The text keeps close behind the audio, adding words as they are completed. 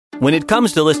When it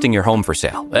comes to listing your home for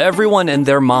sale, everyone and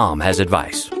their mom has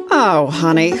advice. Oh,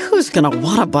 honey, who's going to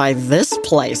want to buy this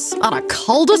place? On a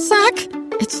cul-de-sac?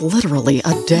 It's literally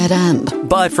a dead end.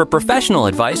 But for professional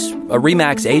advice, a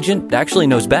RE/MAX agent actually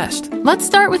knows best. Let's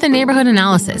start with a neighborhood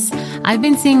analysis. I've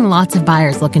been seeing lots of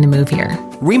buyers looking to move here.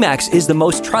 RE/MAX is the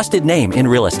most trusted name in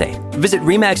real estate. Visit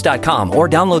RE/MAX.com or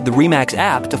download the RE/MAX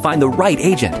app to find the right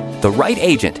agent. The right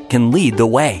agent can lead the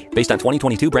way. Based on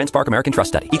 2022 BrandSpark American Trust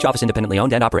Study. Each office independently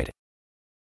owned and operated.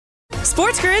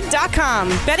 SportsGrid.com.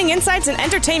 Betting insights and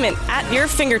entertainment at your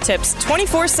fingertips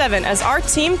 24/7 as our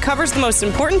team covers the most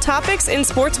important topics in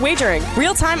sports wagering.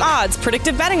 Real-time odds,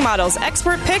 predictive betting models,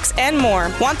 expert picks, and more.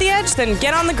 Want the edge? Then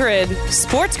get on the grid.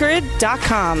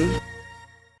 SportsGrid.com.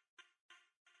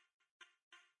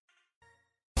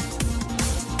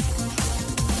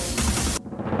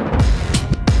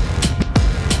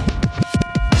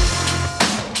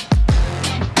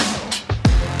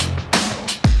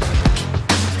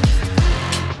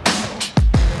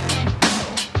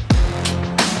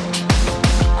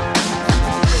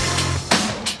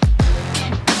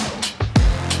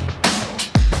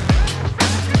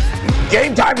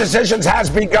 Game Time Decisions has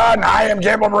begun. I am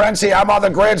Gabriel Morency. I'm on the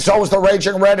grid. So is the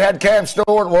Raging Redhead, Cam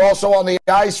Stewart. We're also on the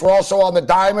ice. We're also on the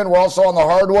diamond. We're also on the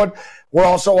hardwood. We're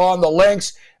also on the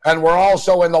links. And we're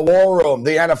also in the war room.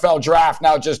 The NFL draft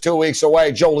now just 2 weeks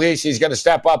away. Joe Lisi's going to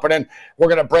step up, and then we're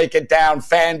going to break it down.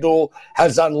 FanDuel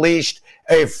has unleashed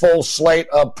a full slate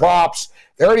of props.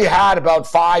 They already had about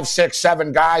 5, 6,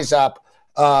 7 guys up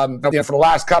for the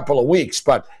last couple of weeks.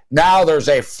 But now there's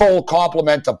a full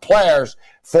complement of players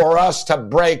for us to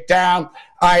break down.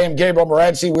 I am Gabriel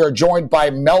Morency. We are joined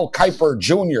by Mel Kiper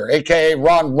Jr., a.k.a.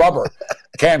 Ron Rubber.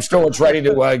 Cam Stewart's ready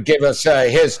to give us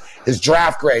his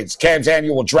draft grades, Cam's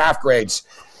annual draft grades.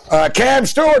 Cam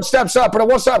Stewart steps up. And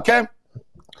what's up, Cam?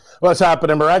 What's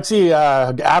happening, Morency?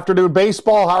 Afternoon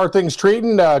baseball, how are things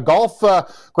treating? Golf,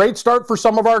 great start for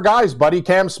some of our guys, buddy.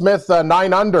 Cam Smith,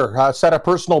 9 under, set a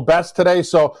personal best today.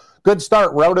 So good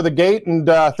start. We're out of the gate, and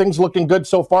things looking good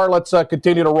so far. Let's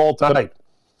continue to roll tonight.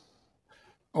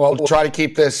 Well, we'll try to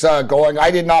keep this going. I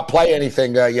did not play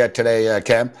anything yet today,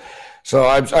 Cam. So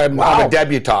I'm a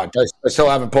debutante. I still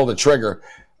haven't pulled the trigger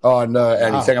on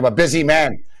anything. I'm a busy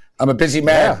man.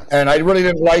 Yeah. And I really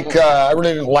didn't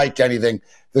like anything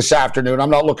this afternoon. I'm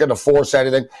not looking to force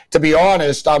anything. To be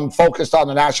honest, I'm focused on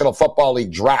the National Football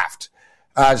League draft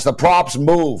as the props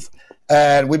move.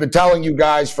 And we've been telling you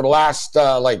guys for the last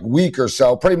week or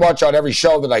so, pretty much on every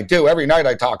show that I do. Every night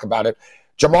I talk about it.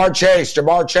 Jamar Chase,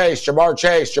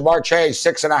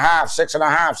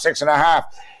 6.5.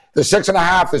 The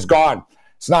 6.5 is gone.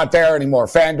 It's not there anymore.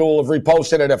 FanDuel have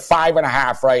reposted it at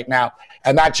 5.5 right now,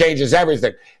 and that changes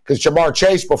everything. Because Jamar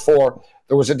Chase before,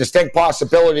 there was a distinct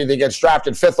possibility that he gets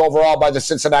drafted 5th overall by the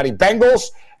Cincinnati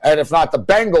Bengals, and if not the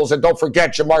Bengals, and don't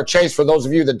forget Jamar Chase, for those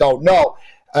of you that don't know,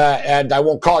 and I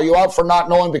won't call you out for not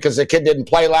knowing because the kid didn't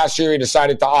play last year. He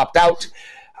decided to opt out.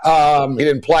 He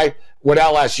didn't play with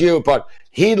LSU, but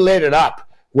he lit it up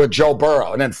with Joe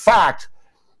Burrow. And in fact,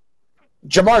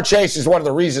 Jamar Chase is one of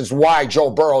the reasons why Joe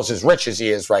Burrow's as rich as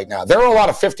he is right now. There were a lot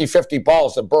of 50-50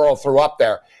 balls that Burrow threw up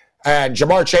there, and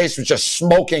Jamar Chase was just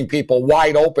smoking people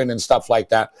wide open and stuff like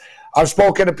that. I've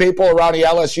spoken to people around the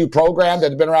LSU program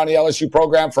that have been around the LSU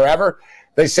program forever.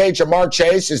 They say Jamar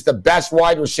Chase is the best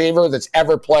wide receiver that's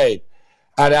ever played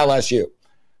at LSU.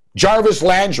 Jarvis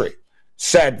Landry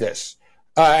said this.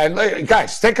 And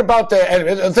guys, think about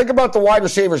the wide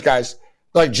receivers, guys.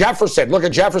 Like Jefferson. Look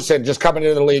at Jefferson just coming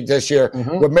into the league this year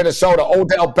with Minnesota.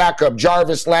 Odell Beckham,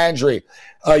 Jarvis Landry.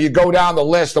 You go down the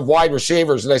list of wide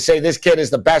receivers, and they say this kid is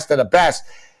the best of the best.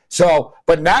 So,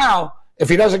 but now, if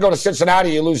he doesn't go to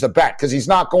Cincinnati, you lose the bet because he's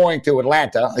not going to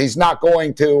Atlanta. He's not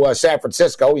going to San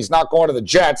Francisco. He's not going to the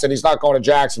Jets, and he's not going to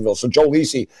Jacksonville. So Joe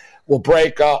Lisi will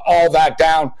break all that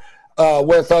down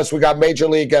with us. We got Major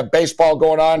League Baseball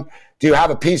going on. Do you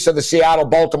have a piece of the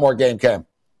Seattle-Baltimore game, Cam?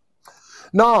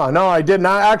 No, I did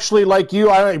not. Actually, like you,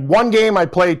 one game I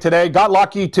played today, got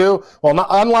lucky too. Well, not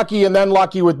unlucky and then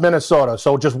lucky with Minnesota.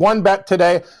 So just one bet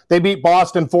today. They beat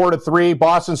Boston 4-3.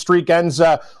 Boston streak ends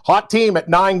hot team at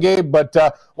 9, Gabe, but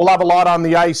we'll have a lot on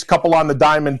the ice, couple on the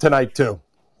diamond tonight too.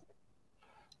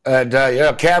 And,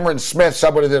 Cameron Smith,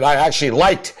 somebody that I actually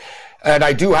liked, and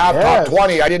I do have top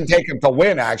 20. I didn't take him to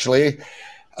win, actually.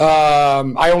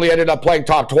 I only ended up playing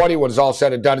top 20 when it's all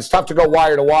said and done. It's tough to go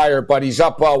wire to wire, but he's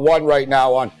up 1 right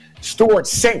now on Stuart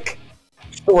Sink.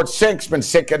 Stuart Sink's been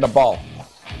sinking the ball.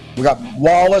 We got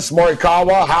Wallace,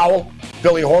 Morikawa, Howell,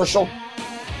 Billy Horschel.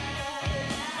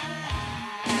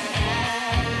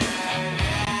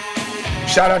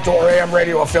 Shout out to our AM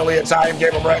radio affiliates. I am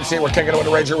Gabriel Morency. We're kicking it with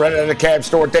the Ranger Reddit and the Cam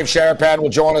Stewart. Dave Sharapan will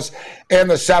join us in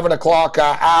the 7 o'clock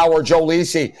hour. Joe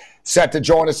Lisi set to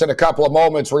join us in a couple of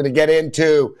moments. We're going to get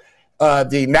into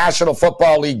the National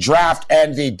Football League draft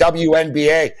and the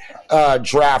WNBA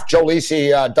draft. Joe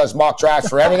Lisi does mock drafts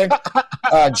for everything.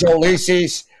 Joe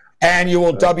Lisi's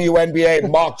annual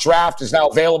WNBA mock draft is now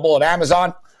available at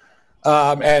Amazon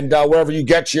and wherever you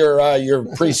get your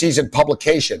preseason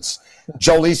publications.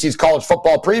 Joe Lisi's college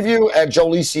football preview and Joe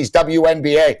Lisi's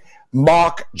WNBA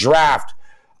mock draft.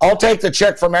 I'll take the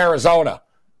chick from Arizona.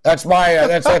 That's my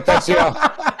that's if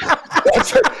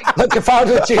I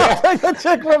was the GM. The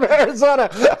chick from Arizona.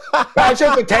 I sit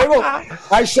at the table.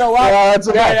 I show up.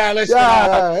 Listen.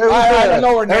 I don't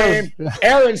know her name.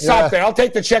 Erin something. I'll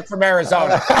take the chick from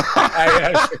Arizona.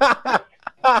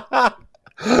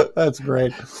 That's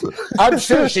great. I'm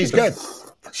sure she's good.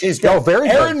 She's good. Oh, very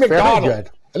good. Erin McDonald. Very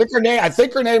good. I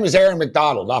think her name is Erin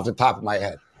McDonald off the top of my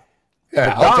head.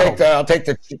 Yeah, I'll take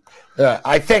the.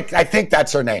 I think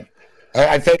that's her name.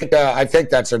 I think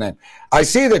that's her name. I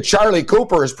see that Charlie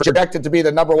Cooper is projected to be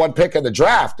the number 1 pick in the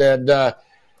draft, and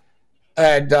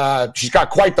she's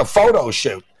got quite the photo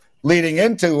shoot leading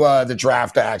into the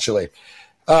draft, actually.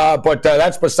 But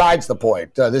that's besides the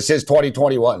point. This is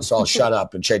 2021, so I'll shut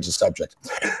up and change the subject.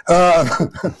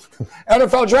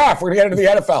 NFL draft. We're gonna get into the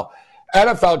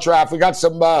NFL draft. We got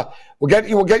some. We'll get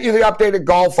you the updated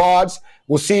golf odds.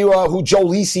 We'll see who Joe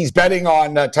Lisi's betting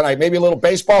on tonight. Maybe a little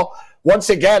baseball.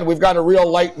 Once again, we've got a real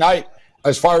light night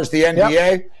as far as the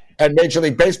NBA and Major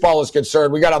League Baseball is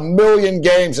concerned. We got 1 million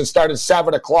games that start at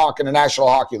 7 o'clock in the National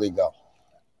Hockey League, though.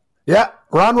 Yeah,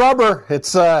 Ron Rubber,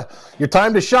 it's your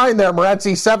time to shine there,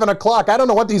 Morency, 7 o'clock. I don't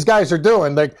know what these guys are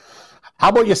doing. Like, how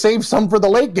about you save some for the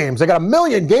late games? They got 1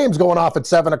 million games going off at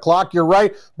 7 o'clock. You're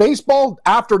right. Baseball,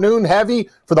 afternoon heavy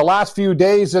for the last few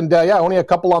days, and only a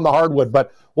couple on the hardwood,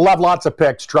 but we'll have lots of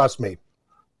picks, trust me.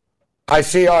 I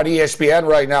see on ESPN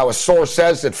right now, a source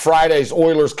says that Friday's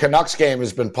Oilers-Canucks game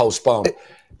has been postponed.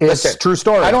 It's true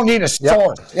story. I don't need a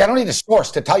source. Yep. I don't need a source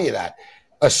to tell you that.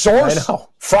 A source? I know.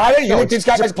 Friday? You think these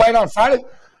guys are playing on Friday?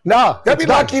 No. They'll be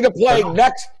lucky to play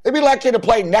next. They'll be lucky to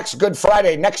play next Good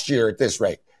Friday next year at this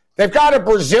rate. They've got a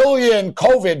Brazilian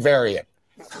COVID variant.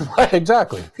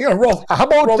 Exactly. How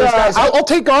about I'll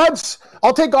take odds.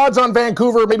 I'll take odds on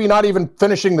Vancouver, maybe not even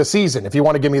finishing the season, if you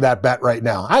want to give me that bet right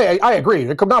now. I agree.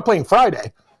 They're not playing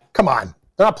Friday. Come on.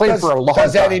 They're not playing for a long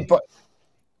time.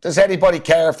 Does anybody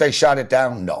care if they shut it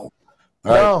down? No.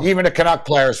 All right? No. Even the Canuck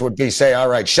players would say, all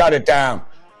right, shut it down.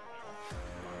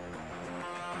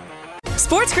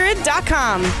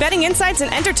 SportsGrid.com. Betting insights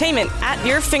and entertainment at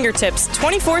your fingertips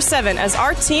 24/7 as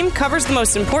our team covers the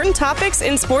most important topics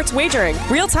in sports wagering.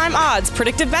 Real-time odds,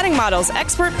 predictive betting models,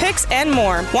 expert picks, and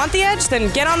more. Want the edge?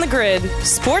 Then get on the grid.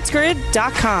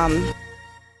 SportsGrid.com.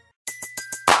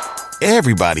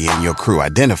 Everybody in your crew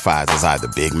identifies as either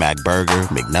Big Mac Burger,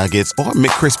 McNuggets, or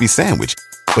McCrispy Sandwich.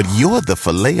 But you're the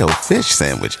Filet-O-Fish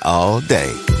Sandwich all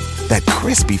day. That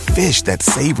crispy fish, that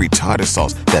savory tartar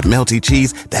sauce, that melty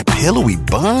cheese, that pillowy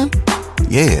bun.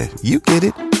 Yeah, you get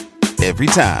it. Every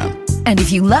time. And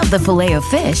if you love the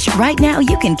Filet-O-Fish, right now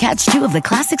you can catch 2 of the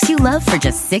classics you love for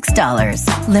just $6.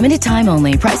 Limited time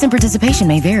only. Price and participation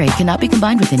may vary. Cannot be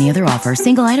combined with any other offer.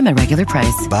 Single item at regular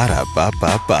price.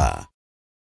 Ba-da-ba-ba-ba.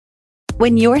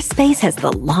 When your space has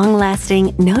the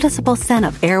long-lasting, noticeable scent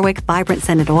of Airwick Vibrant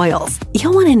Scented Oils,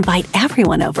 you'll want to invite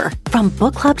everyone over, from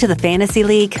book club to the fantasy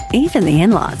league, even the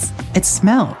in-laws. It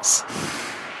smells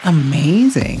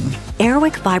amazing.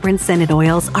 Airwick Vibrant Scented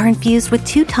Oils are infused with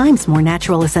 2 times more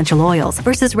natural essential oils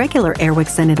versus regular Airwick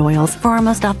Scented Oils for our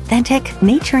most authentic,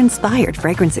 nature-inspired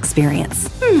fragrance experience.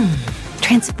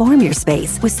 Transform your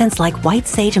space with scents like white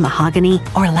sage and mahogany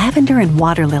or lavender and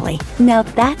water lily. Now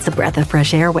that's a breath of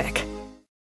fresh Airwick.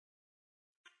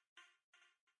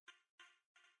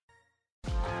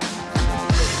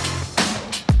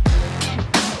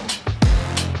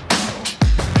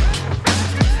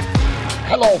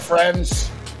 Hello, friends.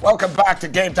 Welcome back to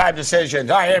Game Time Decisions.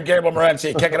 I am Gabriel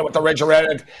Morency, kicking it with the Ranger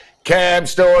Reddit. Cam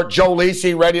Stewart, Joe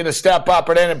Lisi, ready to step up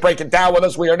and break it down with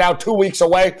us. We are now 2 weeks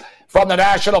away from the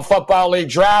National Football League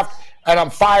draft, and I'm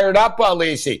fired up,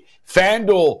 Lisi.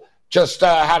 FanDuel just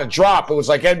had a drop. It was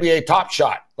like NBA Top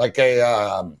Shot, like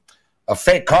a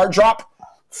fake card drop.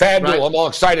 FanDuel, right. I'm all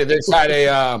excited. They had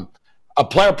a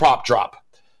player prop drop.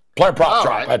 Player prop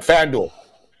drop at FanDuel.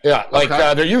 Yeah, like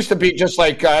there used to be just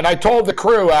like, and I told the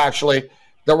crew actually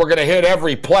that we're going to hit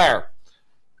every player.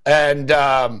 And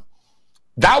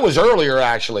that was earlier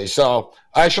actually. So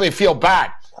I actually feel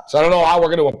bad. So I don't know how we're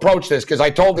going to approach this because I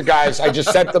told the guys, I just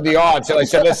sent them the odds, and I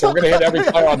said, listen, we're going to hit every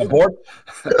player on the board.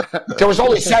 There was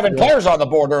only 7 players on the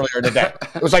board earlier today.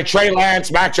 It was like Trey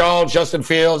Lance, Mac Jones, Justin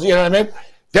Fields, you know what I mean?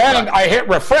 Then I hit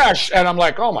refresh, and I'm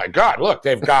like, oh, my God, look,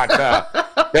 they've got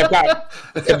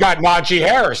Najee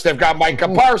Harris. They've got Micah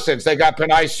Parsons. They got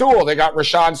Penei Sewell. They got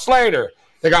Rashawn Slater.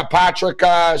 They got Patrick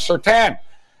Surtain,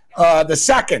 the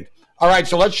second. All right,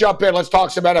 so let's jump in. Let's talk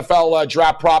some NFL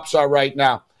draft props right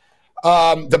now.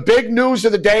 The big news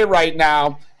of the day right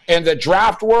now in the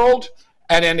draft world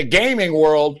and in the gaming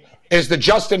world is the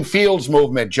Justin Fields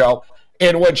movement, Joe,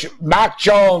 in which Mac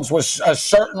Jones was a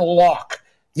certain lock.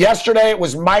 Yesterday it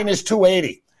was minus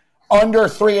 280, under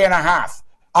 3.5.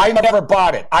 I never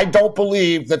bought it. I don't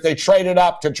believe that they traded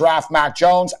up to draft Mac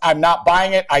Jones. I'm not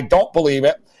buying it. I don't believe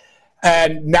it.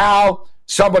 And now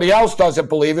somebody else doesn't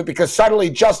believe it because suddenly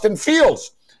Justin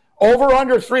Fields, over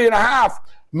under 3.5,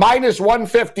 minus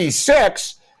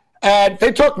 156, and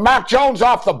they took Mac Jones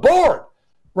off the board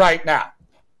right now.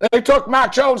 They took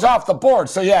Mac Jones off the board.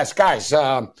 So, yes, guys,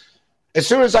 as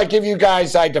soon as I give you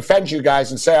guys, I defend you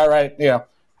guys and say, all right,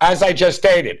 as I just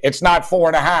stated, it's not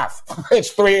 4.5.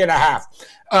 It's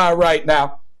 3.5 right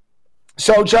now.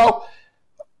 So, Joe,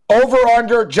 over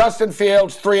under Justin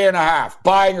Fields, 3.5,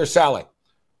 buying or selling?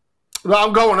 Well,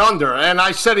 I'm going under, and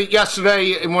I said it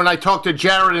yesterday when I talked to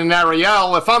Jared and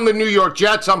Ariel. If I'm the New York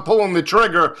Jets, I'm pulling the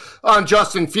trigger on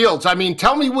Justin Fields. I mean,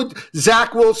 tell me what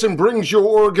Zach Wilson brings your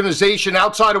organization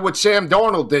outside of what Sam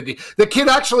Darnold did. The kid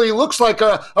actually looks like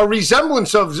a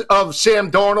resemblance of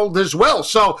Sam Darnold as well.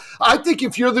 So I think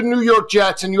if you're the New York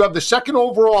Jets and you have the second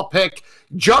overall pick,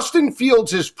 Justin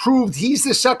Fields has proved he's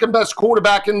the second best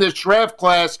quarterback in this draft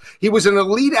class. He was an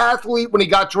elite athlete when he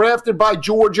got drafted by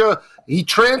Georgia. He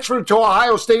transferred to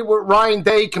Ohio State with Ryan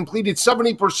Day, completed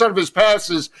 70% of his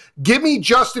passes. Give me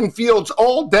Justin Fields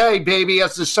all day, baby,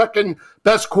 as the second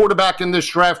best quarterback in this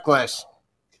draft class.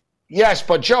 Yes,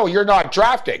 but Joe, you're not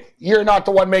drafting. You're not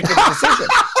the one making the decision.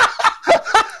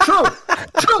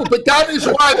 True, but that is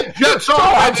why the Jets are.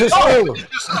 I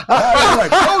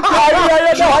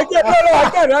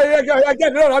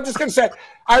get it. No, I'm just going to say,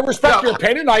 I respect your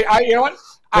opinion. You know what?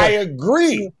 I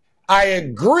agree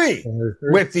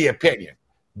with the opinion,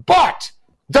 but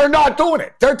they're not doing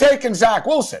it. They're taking Zach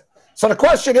Wilson. So the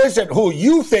question isn't who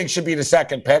you think should be the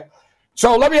second pick.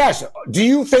 So let me ask you, do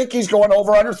you think he's going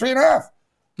over under 3.5?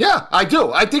 Yeah, I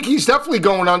do. I think he's definitely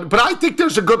going on, but I think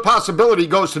there's a good possibility he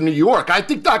goes to New York. I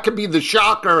think that could be the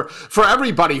shocker for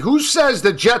everybody. Who says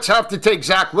the Jets have to take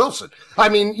Zach Wilson? I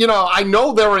mean, I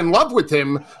know they're in love with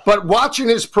him, but watching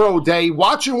his pro day,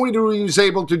 watching what he was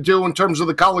able to do in terms of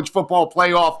the college football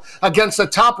playoff against a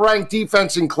top-ranked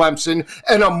defense in Clemson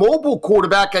and a mobile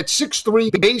quarterback at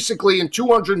 6'3", basically, and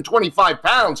 225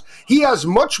 pounds, he has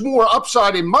much more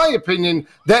upside, in my opinion,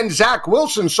 than Zach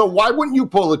Wilson. So why wouldn't you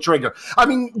pull the trigger? I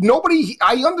mean,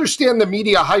 I understand the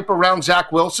media hype around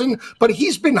Zach Wilson, but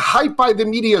he's been hyped by the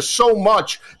media so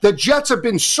much. The Jets have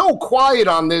been so quiet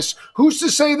on this. Who's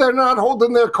to say they're not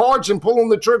holding their cards and pulling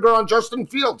the trigger on Justin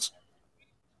Fields?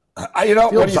 What do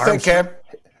you think, Cam?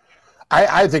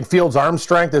 I think Fields' arm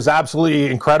strength is absolutely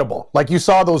incredible. Like you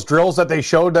saw those drills that they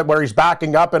showed where he's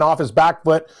backing up and off his back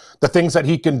foot, the things that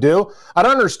he can do. I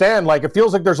don't understand. Like, it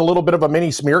feels like there's a little bit of a mini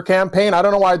smear campaign. I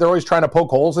don't know why they're always trying to poke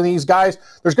holes in these guys.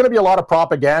 There's going to be a lot of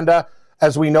propaganda,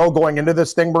 as we know, going into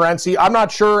this thing, Morency. I'm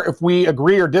not sure if we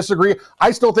agree or disagree.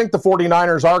 I still think the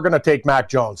 49ers are going to take Mac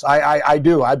Jones. I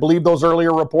do. I believe those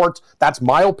earlier reports. That's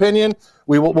my opinion.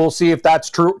 We'll see if that's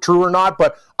true or not.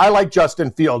 But I like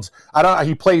Justin Fields.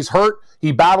 He plays hurt.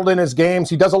 He battled in his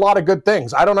games. He does a lot of good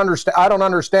things. I don't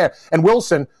understand. And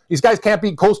Wilson, these guys can't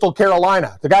beat Coastal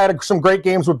Carolina. The guy had some great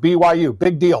games with BYU.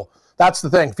 Big deal. That's the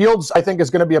thing. Fields, I think, is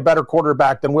going to be a better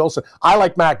quarterback than Wilson. I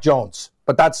like Mac Jones,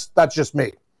 but that's just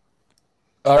me.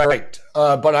 All right.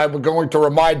 But I'm going to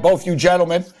remind both you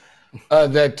gentlemen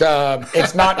that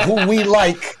it's not who we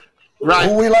like, right?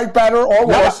 Who we like better or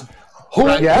worse. Who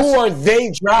are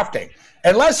they drafting?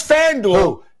 Unless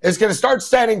FanDuel is going to start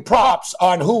setting props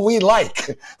on who we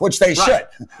like, which they should.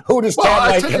 Who does Cam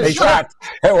like and they draft?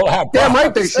 It will have props. Damn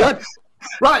right they should.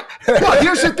 Right. Well,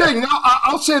 here's the thing. Now,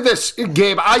 I'll say this,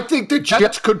 Gabe. I think the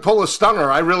Jets could pull a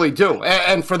stunner. I really do.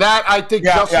 And for that, I think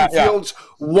Justin Fields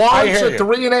wants a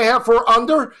 3.5 or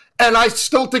under. And I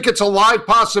still think it's a live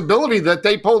possibility that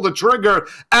they pull the trigger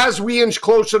as we inch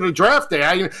closer to draft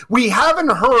day. We haven't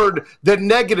heard the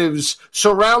negatives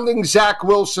surrounding Zach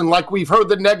Wilson like we've heard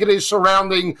the negatives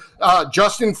surrounding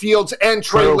Justin Fields and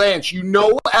Trey Lance.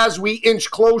 As we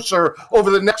inch closer over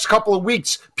the next couple of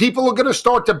weeks, people are going to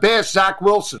start to bash Zach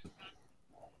Wilson.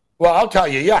 Well, I'll tell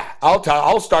you,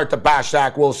 I'll start to bash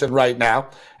Zach Wilson right now.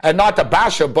 And not to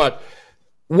bash him, but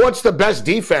what's the best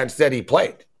defense that he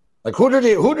played? Like, who did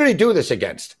he do this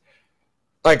against?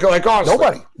 Like honestly,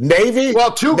 nobody. Navy.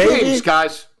 Well, two games,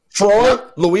 guys. Troy,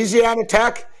 Louisiana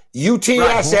Tech,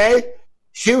 UTSA, Right.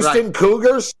 Houston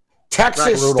Cougars,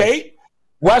 Texas State,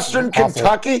 Western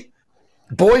Kentucky,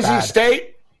 Boise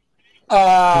State,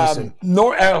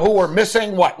 who were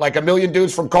missing like a million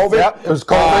dudes from COVID. Yep, it was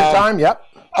COVID time. Yep.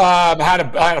 Had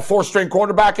a 4-string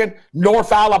quarterback in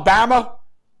North Alabama,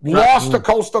 lost to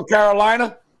Coastal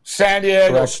Carolina, San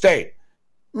Diego State.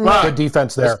 Good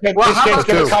defense there. This kid's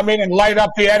going to come in and light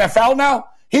up the NFL now.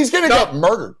 He's going to get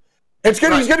murdered. He's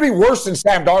going to be worse than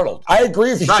Sam Darnold. I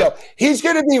agree with you, Joe. He's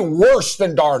going to be worse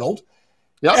than Darnold,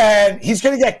 and he's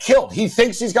going to get killed. He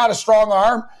thinks he's got a strong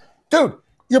arm. Dude,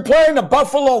 you're playing the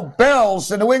Buffalo Bills,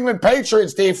 the New England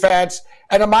Patriots defense,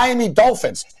 and the Miami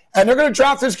Dolphins. And they're going to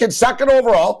draft this kid second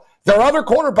overall. Their other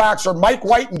quarterbacks are Mike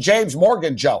White and James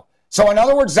Morgan, Joe. So in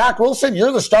other words, Zach Wilson,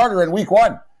 you're the starter in week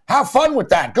 1. Have fun with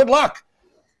that. Good luck.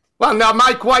 Well, now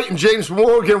Mike White and James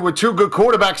Morgan were two good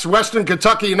quarterbacks, Western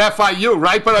Kentucky and FIU,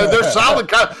 right? But they're solid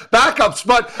backups.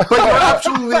 But you're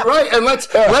absolutely right. And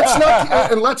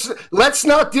let's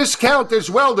not discount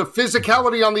as well the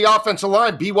physicality on the offensive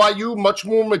line. BYU much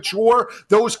more mature.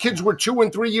 Those kids were 2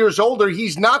 and 3 years older.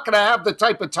 He's not going to have the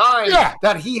type of time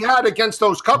that he had against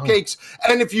those cupcakes.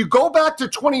 And if you go back to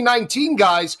 2019,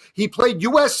 guys, he played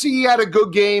USC at a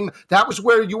good game. That was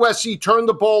where USC turned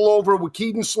the ball over with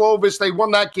Keaton Slovis. They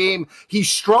won that game. He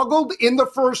struggled in the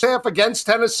first half against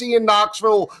Tennessee and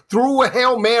Knoxville, threw a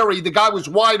Hail Mary. The guy was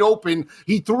wide open.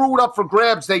 He threw it up for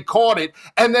grabs. They caught it.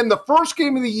 And then the first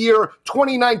game of the year,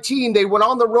 2019, they went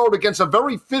on the road against a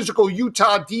very physical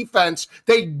Utah defense.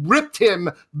 They ripped him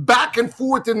back and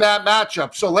forth in that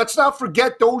matchup. So let's not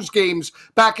forget those games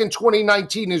back in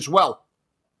 2019 as well.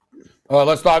 Well,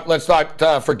 let's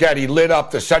not forget he lit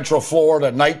up the Central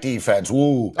Florida night defense.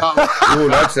 Ooh,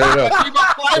 that's it.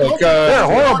 They're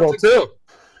horrible too.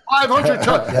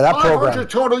 500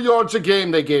 total yards a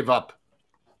game they gave up.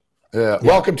 Yeah.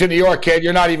 Welcome to New York, kid.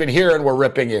 You're not even here, and we're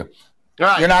ripping you.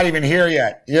 Right. You're not even here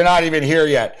yet.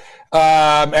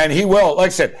 And he will. Like I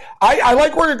said, I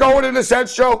like where you're going in a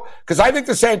sense, Joe, because I think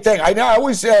the same thing. I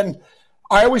always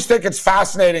think it's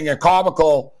fascinating and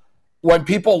comical when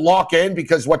people lock in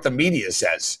because what the media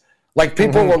says. Like,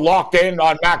 people were locked in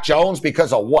on Mac Jones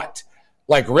because of what?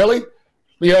 Like, really?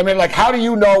 You know what I mean? Like, how do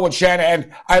you know what Shanahan...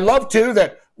 And I love, too,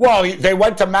 that, they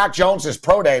went to Mac Jones's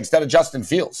pro day instead of Justin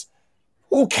Fields.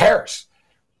 Who cares?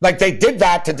 Like, they did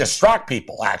that to distract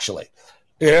people, actually.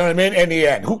 You know what I mean? In the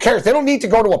end. Who cares? They don't need to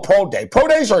go to a pro day. Pro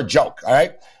days are a joke, all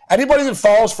right? Anybody that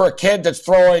falls for a kid that's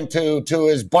throwing to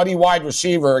his buddy wide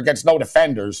receiver against no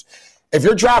defenders... If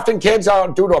you're drafting kids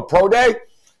out due to a pro day,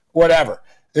 whatever.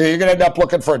 You're going to end up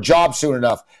looking for a job soon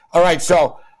enough. All right,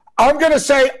 so I'm going to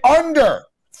say under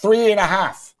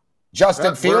 3.5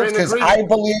 Justin Fields because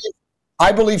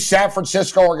I believe San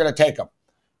Francisco are going to take him.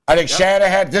 I think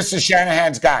Shanahan, this is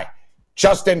Shanahan's guy.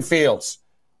 Justin Fields.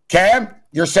 Cam,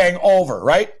 you're saying over,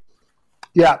 right?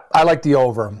 Yeah, I like the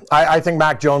over. I think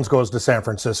Mac Jones goes to San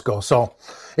Francisco. So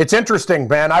it's interesting,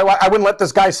 man. I wouldn't let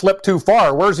this guy slip too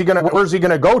far. Where's he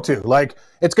gonna go to? Like,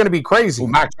 it's gonna be crazy.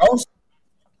 Mac Jones?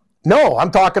 No,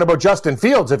 I'm talking about Justin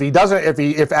Fields. If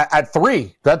at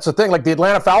 3, that's the thing. Like the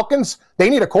Atlanta Falcons, they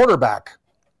need a quarterback.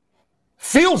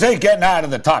 Fields ain't getting out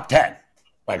of the top 10.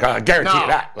 Like, I guarantee you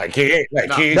that. Like, he ain't.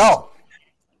 Like,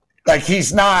 Like,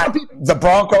 he's not. The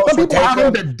Broncos. Some people have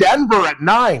him to Denver at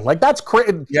 9. Like, that's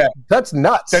crazy. Yeah, that's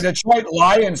nuts. The Detroit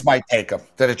Lions might take him.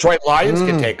 The Detroit Lions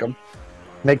can take him.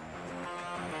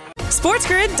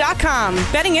 SportsGrid.com.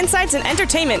 Betting insights and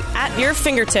entertainment at your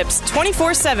fingertips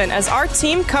 24/7 as our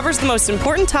team covers the most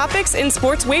important topics in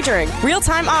sports wagering.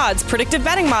 Real-time odds, predictive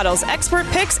betting models, expert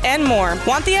picks, and more.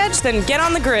 Want the edge? Then get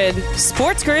on the grid.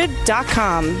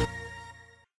 SportsGrid.com.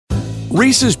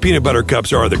 Reese's Peanut Butter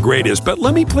Cups are the greatest, but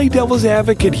let me play devil's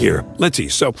advocate here. Let's see.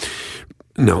 So,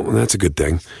 no, that's a good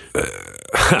thing.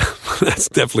 That's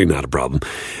definitely not a problem.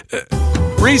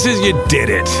 Reese's, you did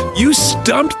it. You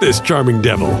stumped this charming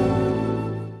devil.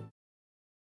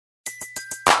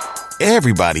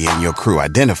 Everybody in your crew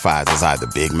identifies as either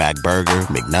Big Mac Burger,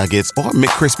 McNuggets, or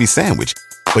McCrispy Sandwich.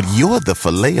 But you're the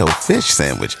Filet-O-Fish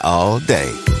Sandwich all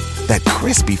day. That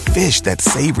crispy fish, that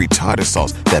savory tartar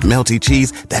sauce, that melty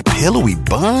cheese, that pillowy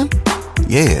bun.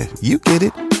 Yeah, you get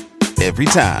it. Every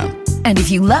time. And if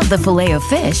you love the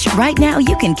Filet-O-Fish, right now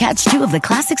you can catch 2 of the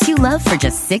classics you love for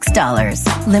just $6.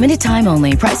 Limited time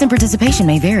only. Price and participation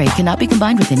may vary. Cannot be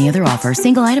combined with any other offer.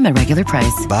 Single item at regular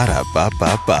price.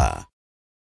 Ba-da-ba-ba-ba.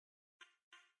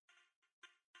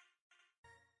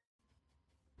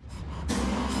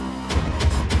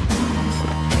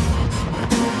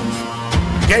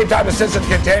 Game Time Assistant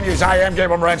continues. I am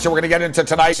Gabriel Morency. We're going to get into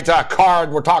tonight's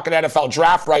card. We're talking NFL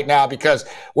draft right now because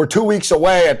we're 2 weeks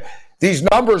away, and these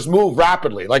numbers move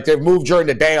rapidly. Like they've moved during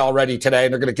the day already today,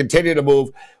 and they're going to continue to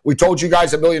move. We told you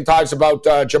guys a million times about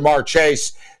Ja'Marr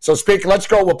Chase. So let's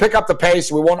go. We'll pick up the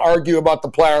pace. We won't argue about the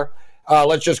player.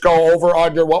 Let's just go over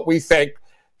under what we think.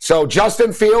 So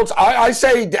Justin Fields, I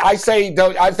think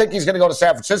he's going to go to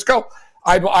San Francisco.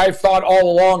 I've thought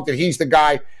all along that he's the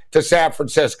guy to San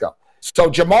Francisco.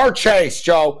 So Ja'Marr Chase,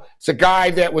 Joe, is a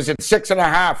guy that was at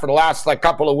 6.5 for the last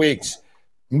couple of weeks.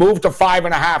 Moved to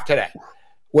 5.5 today,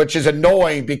 which is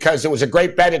annoying because it was a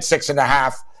great bet at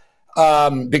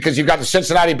 6.5 because you've got the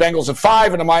Cincinnati Bengals at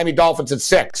 5 and the Miami Dolphins at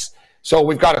 6. So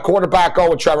we've got a quarterback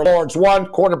with Trevor Lawrence 1,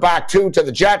 quarterback 2 to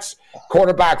the Jets,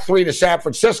 quarterback 3 to San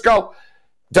Francisco.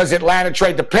 Does Atlanta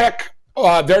trade the pick?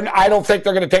 I don't think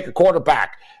they're going to take a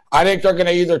quarterback. I think they're going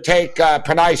to either take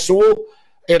Penei Sewell,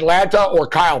 Atlanta, or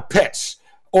Kyle Pitts,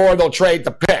 or they'll trade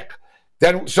the pick.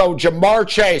 So Ja'Marr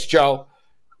Chase, Joe,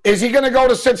 is he going to go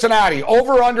to Cincinnati?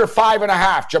 Over under 5.5,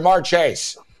 Ja'Marr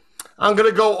Chase. I'm going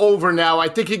to go over now. I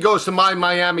think he goes to my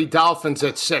Miami Dolphins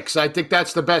at 6. I think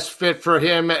that's the best fit for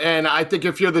him. And I think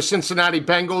if you're the Cincinnati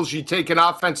Bengals, you take an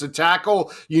offensive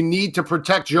tackle. You need to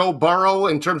protect Joe Burrow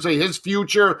in terms of his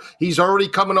future. He's already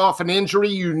coming off an injury.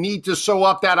 You need to sew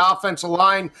up that offensive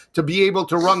line to be able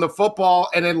to run the football.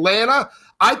 And Atlanta,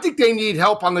 I think they need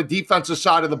help on the defensive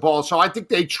side of the ball. So I think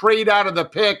they trade out of the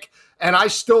pick. And I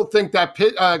still think that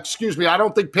I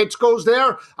don't think Pitts goes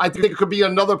there. I think it could be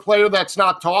another player that's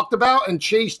not talked about. And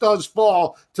Chase does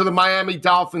fall to the Miami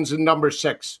Dolphins in number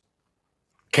 6.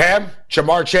 Cam,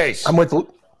 Ja'Marr Chase. I'm with.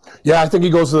 Yeah, I think he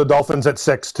goes to the Dolphins at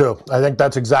 6 too. I think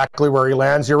that's exactly where he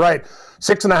lands. You're right.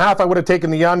 6.5, I would have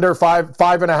taken the under.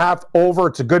 5.5 over.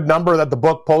 It's a good number that the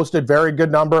book posted. Very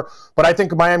good number. But I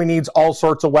think Miami needs all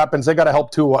sorts of weapons. They got to help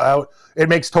Tua out. It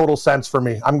makes total sense for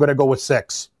me. I'm going to go with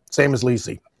 6. Same as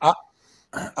Lisi.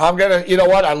 I'm going to, you know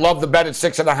what? I love the bet at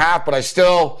 6.5, but I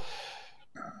still,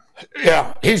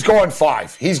 he's going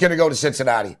 5. He's going to go to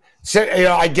Cincinnati.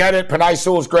 I get it. Penei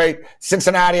Sewell's great.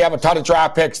 Cincinnati have a ton of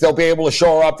draft picks. They'll be able to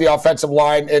shore up the offensive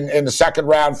line in the second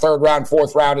round, third round,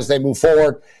 fourth round as they move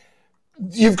forward.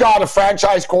 You've got a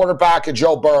franchise quarterback in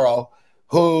Joe Burrow,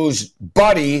 whose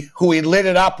buddy, who he lit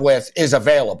it up with, is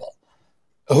available,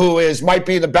 might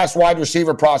be the best wide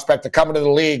receiver prospect to come into the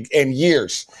league in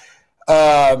years.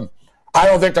 I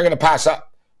don't think they're going to pass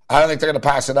up. I don't think they're going to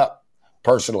pass it up,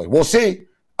 personally. We'll see.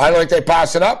 I don't think they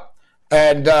pass it up.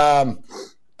 And I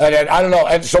don't know.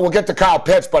 And so we'll get to Kyle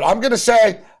Pitts. But I'm going to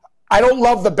say I don't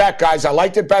love the bet, guys. I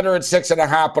liked it better at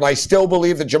 6.5, but I still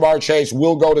believe that Ja'Marr Chase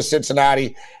will go to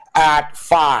Cincinnati at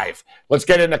 5. Let's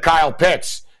get into Kyle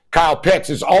Pitts. Kyle Pitts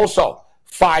is also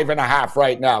 5.5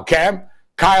 right now. Cam?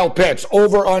 Kyle Pitts,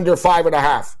 over under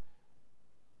 5.5.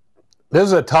 This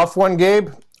is a tough one,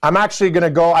 Gabe. I'm actually going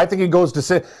to go. I think he goes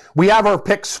to. We have our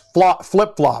picks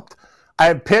flip-flopped. I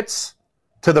had Pitts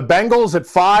to the Bengals at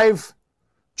 5,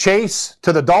 Chase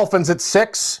to the Dolphins at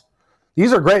 6.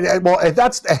 These are great. Well,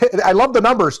 I love the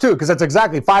numbers too because that's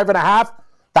exactly 5.5.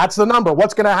 That's the number.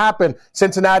 What's going to happen?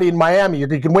 Cincinnati and Miami. You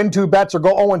can win 2 bets or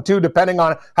go 0-2 depending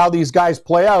on how these guys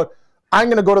play out. I'm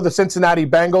going to go to the Cincinnati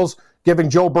Bengals, giving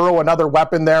Joe Burrow another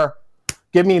weapon there.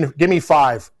 Give me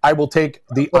 5. I will take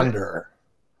the under.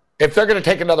 If they're going to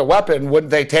take another weapon,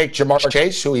 wouldn't they take Ja'Marr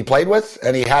Chase, who he played with,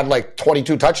 and he had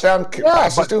 22 touchdown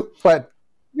passes to? But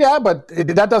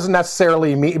that doesn't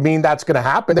necessarily mean that's going to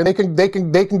happen. And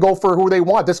they can go for who they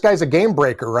want. This guy's a game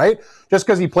breaker, right? Just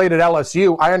because he played at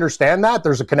LSU, I understand that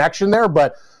there's a connection there.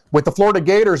 But with the Florida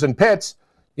Gators and Pitts,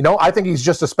 I think he's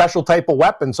just a special type of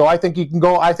weapon. So I think he can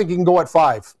go. I think he can go at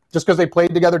 5. Just because they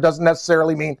played together doesn't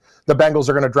necessarily mean the Bengals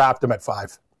are going to draft him at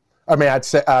 5. I mean, at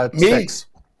 6.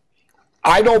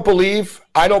 I don't believe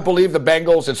the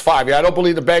Bengals. It's 5. I don't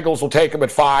believe the Bengals will take him at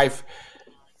 5.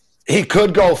 He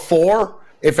could go 4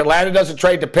 if Atlanta doesn't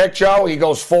trade the pick. Joe, he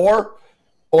goes 4,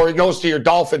 or he goes to your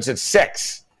Dolphins at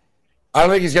 6. I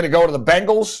don't think he's going to go to the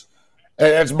Bengals.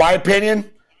 That's my opinion.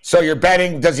 So you're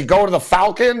betting? Does he go to the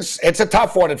Falcons? It's a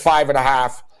tough one at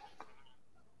 5.5.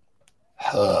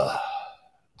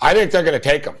 I think they're going to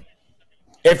take him.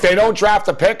 If they don't draft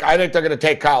the pick, I think they're going to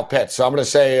take Kyle Pitts. So I'm going to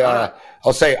say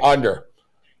I'll say under.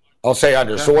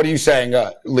 Okay. So what are you saying,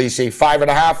 Lisi?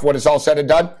 5.5 when it's all said and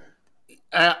done?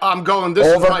 I'm going, this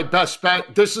over. Is my best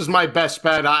bet. This is my best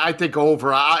bet. I think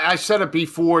over. I said it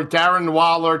before. Darren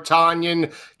Waller,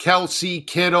 Tanyan, Kelsey,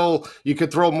 Kittle. You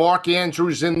could throw Mark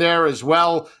Andrews in there as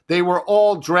well. They were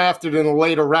all drafted in the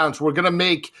later rounds. We're going to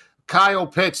make Kyle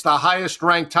Pitts, the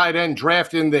highest-ranked tight end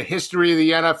drafted in the history of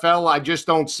the NFL. I just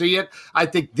don't see it. I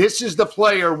think this is the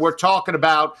player we're talking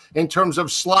about in terms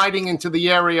of sliding into the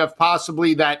area of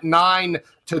possibly that 9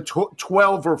 to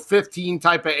 12 or 15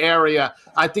 type of area.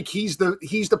 I think he's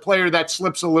the player that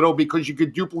slips a little because you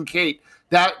could duplicate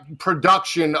that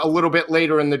production a little bit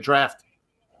later in the draft.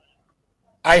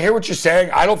 I hear what you're saying.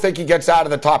 I don't think he gets out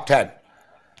of the top 10.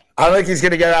 I don't think he's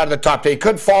going to get out of the top 10. He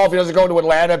could fall if he doesn't go to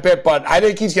Atlanta a bit, but I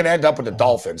think he's going to end up with the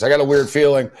Dolphins. I got a weird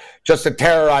feeling just to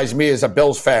terrorize me as a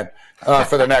Bills fan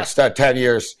for the next 10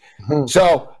 years.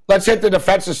 So let's hit the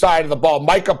defensive side of the ball.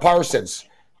 Micah Parsons,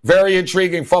 very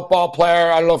intriguing football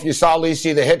player. I don't know if you saw,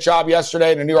 Lisi, the hit job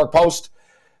yesterday in the New York Post.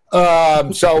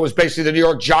 So it was basically the New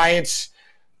York Giants.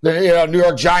 New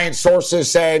York Giants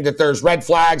sources saying that there's red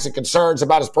flags and concerns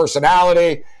about his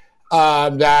personality.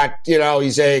 That,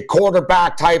 he's a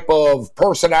quarterback type of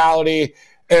personality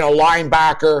and a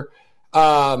linebacker,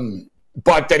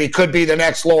 but that he could be the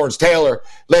next Lawrence Taylor.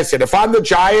 Listen, if I'm the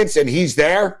Giants and he's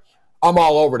there, I'm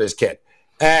all over this kid.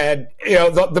 And,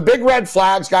 the big red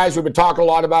flags, guys, we've been talking a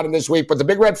lot about him this week, but the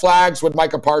big red flags with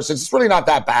Micah Parsons, it's really not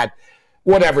that bad.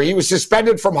 Whatever. He was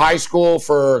suspended from high school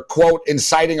for, quote,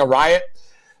 inciting a riot,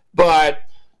 but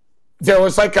there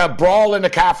was like a brawl in the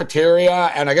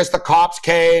cafeteria, and I guess the cops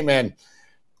came, and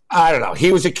I don't know.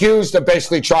 He was accused of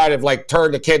basically trying to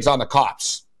turn the kids on the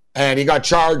cops, and he got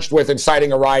charged with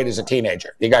inciting a riot as a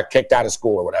teenager. He got kicked out of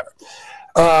school or whatever.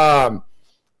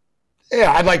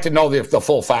 I'd like to know the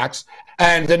full facts.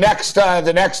 And the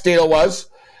next deal was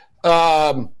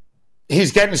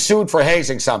he's getting sued for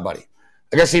hazing somebody.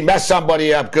 I guess he messed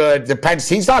somebody up good.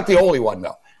 He's not the only one, though.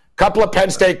 A couple of Penn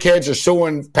State kids are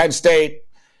suing Penn State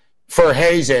for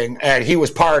hazing, and he was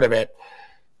part of it.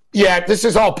 Yeah, this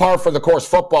is all par for the course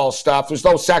football stuff. There's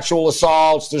no sexual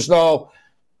assaults. There's no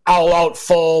all-out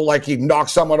full, like he knocked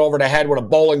someone over the head with a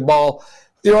bowling ball.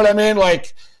 You know what I mean?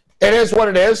 Like, it is what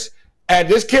it is. And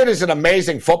this kid is an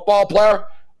amazing football player.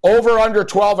 Over, under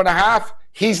 12.5,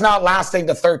 he's not lasting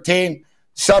to 13.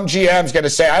 Some GM's going to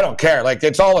say, I don't care. Like,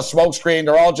 it's all a smokescreen.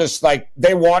 They're all just like,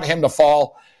 they want him to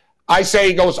fall. I say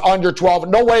he goes under 12.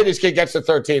 No way this kid gets to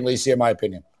 13, Lisi, in my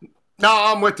opinion. No,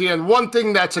 I'm with you. And one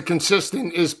thing that's a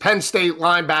consistent is Penn State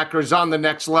linebackers on the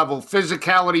next level.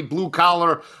 Physicality, blue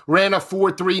collar, ran a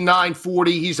 4.3,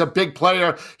 940. He's a big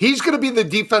player. He's going to be the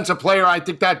defensive player. I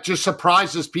think that just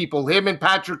surprises people. Him and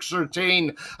Patrick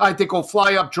Surtain, I think, will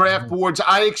fly up draft boards.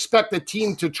 I expect the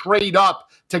team to trade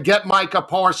up to get Micah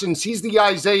Parsons. He's the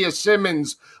Isaiah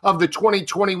Simmons of the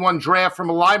 2021 draft from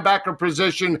a linebacker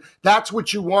position. That's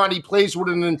what you want. He plays with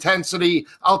an intensity.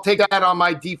 I'll take that on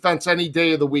my defense any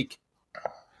day of the week.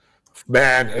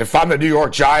 Man, if I'm the New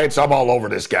York Giants, I'm all over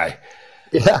this guy.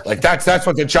 Yeah. Like, that's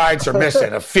what the Giants are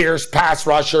missing, a fierce pass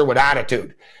rusher with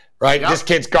attitude, right? Yep. This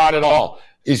kid's got it all.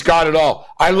 He's got it all.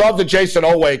 I love the Jason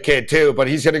Owe kid, too, but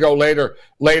he's going to go later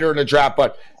in the draft.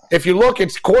 But if you look,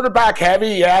 it's quarterback heavy,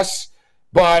 yes.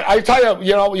 But I tell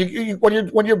you,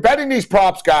 when you're betting these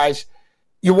props, guys,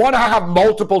 you want to have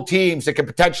multiple teams that can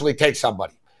potentially take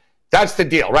somebody. That's the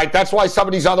deal, right? That's why some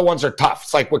of these other ones are tough.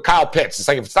 It's like with Kyle Pitts. It's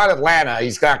like if it's not Atlanta,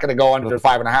 he's not going to go under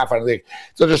 5.5, I don't think.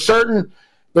 So there's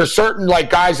certain like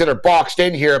guys that are boxed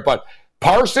in here, but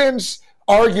Parsons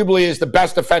arguably is the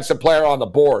best defensive player on the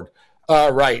board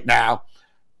right now.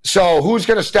 So who's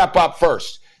going to step up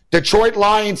first? Detroit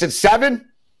Lions at 7?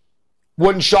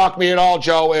 Wouldn't shock me at all,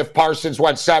 Joe, if Parsons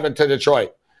went 7 to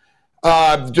Detroit.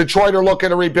 Detroit are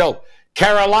looking to rebuild.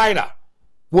 Carolina.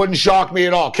 Wouldn't shock me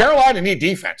at all. Carolina need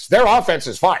defense. Their offense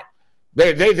is fine.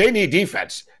 They need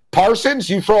defense. Parsons,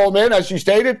 you throw him in, as you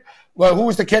stated. Well, who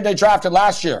was the kid they drafted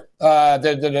last year?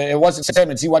 It wasn't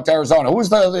Simmons. He went to Arizona.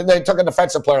 They took a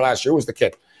defensive player last year? Who was the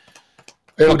kid?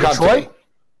 Detroit?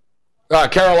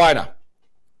 Carolina.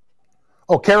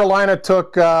 Oh, Carolina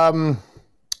took...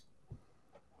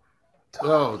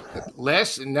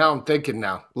 now I'm thinking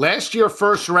now. Last year,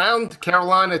 first round,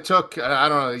 Carolina took, I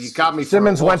don't know, you got me.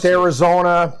 Simmons went to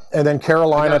Arizona, and then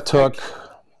Carolina took.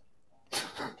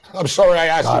 I'm sorry I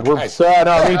asked you guys.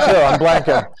 No, me too. I'm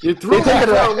blanking. You threw me for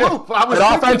a loop.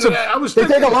 I was they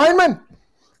take a lineman?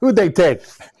 Who'd they take?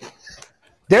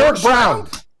 Derek Brown.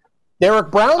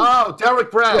 Derek Brown? Oh, Derek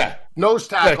Brown. Yeah. Nose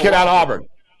tackle. Yeah, the kid out of Auburn.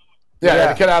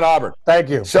 The kid out of Auburn. Thank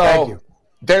you. Thank you.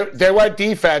 They went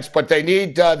defense, but they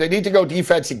need to go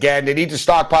defense again. They need to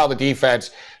stockpile the defense.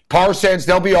 Parsons,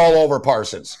 they'll be all over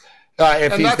Parsons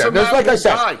if he's there. Like I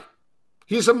said,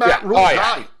 he's a Matt Rule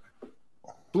guy.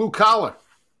 Blue collar.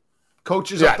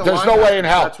 Coaches up the line. There's no way in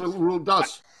hell. That's what Rule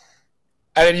does.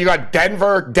 And then you got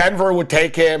Denver. Denver would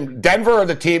take him. Denver are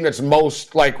the team that's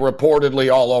most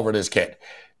reportedly all over this kid.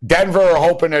 Denver are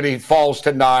hoping that he falls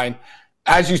to 9.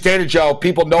 as you stated, Joe,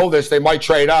 people know this. They might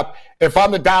trade up. If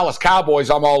I'm the Dallas Cowboys,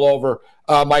 I'm all over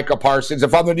Micah Parsons.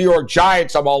 If I'm the New York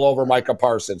Giants, I'm all over Micah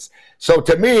Parsons. So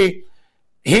to me,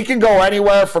 he can go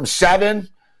anywhere from 7.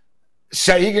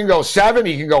 Say he can go 7,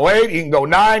 he can go 8, he can go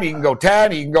 9, he can go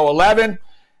 10, he can go 11.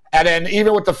 And then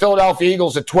even with the Philadelphia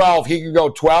Eagles at 12, he can go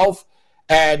 12.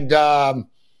 And, I'm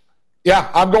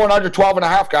going under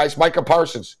 12.5, guys. Micah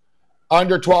Parsons.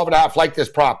 Under 12.5, like this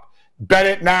prop. Bet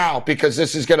it now because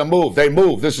this is going to move. They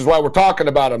move. This is why we're talking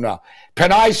about him now.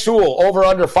 Penei Sewell, over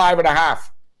under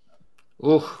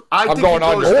 5.5. I'm going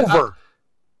under.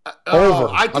 Over.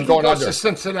 I think he goes under. to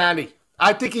Cincinnati.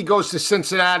 I think he goes to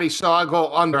Cincinnati, so I'll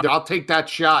go under. I'll take that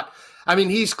shot. I mean,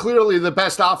 he's clearly the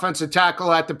best offensive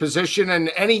tackle at the position,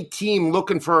 and any team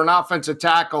looking for an offensive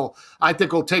tackle, I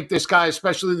think will take this guy,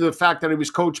 especially the fact that he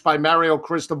was coached by Mario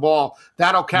Cristobal.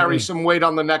 That'll carry some weight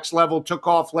on the next level. Took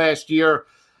off last year.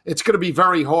 It's going to be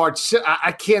very hard.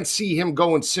 I can't see him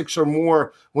going 6 or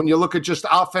more when you look at just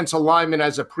offensive linemen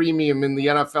as a premium in the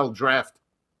NFL draft.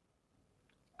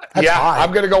 That's high.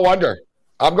 I'm going to go under.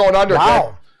 I'm going under.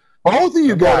 Wow. Both of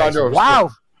you guys. Wow.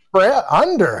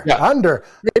 Under. Yeah. Under.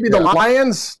 Maybe the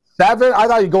Lions, 7. I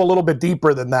thought you'd go a little bit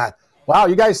deeper than that. Wow.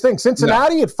 You guys think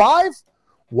Cincinnati at 5?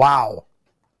 Wow.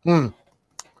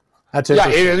 That's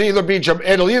interesting. Yeah,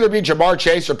 it'll either be Jamar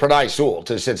Chase or Penei Sewell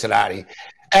to Cincinnati.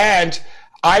 And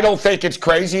I don't think it's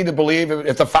crazy to believe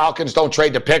if the Falcons don't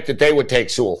trade the pick that they would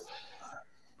take Sewell.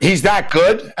 He's that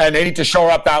good, and they need to shore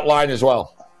up that line as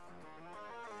well.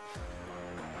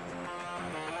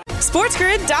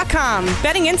 SportsGrid.com.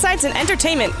 Betting insights and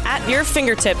entertainment at your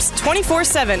fingertips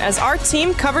 24/7 as our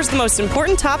team covers the most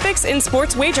important topics in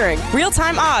sports wagering.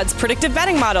 Real-time odds, predictive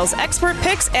betting models, expert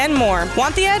picks, and more.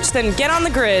 Want the edge? Then get on the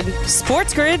grid.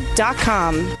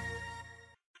 SportsGrid.com.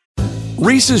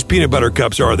 Reese's Peanut Butter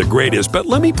Cups are the greatest, but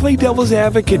let me play devil's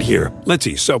advocate here. Let's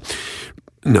see. So,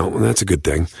 no, that's a good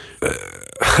thing.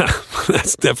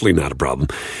 That's definitely not a problem.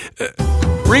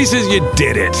 Reese's, you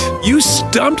did it. You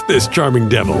stumped this charming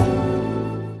devil.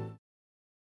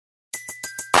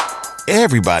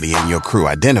 Everybody in your crew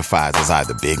identifies as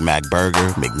either Big Mac Burger,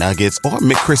 McNuggets, or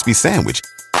McCrispy Sandwich.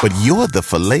 But you're the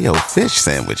Filet-O-Fish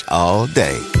Sandwich all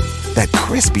day. That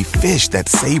crispy fish, that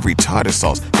savory tartar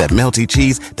sauce, that melty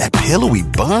cheese, that pillowy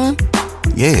bun.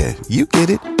 Yeah, you get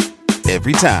it.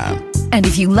 Every time. And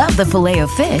if you love the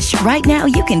Filet-O-Fish, right now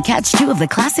you can catch 2 of the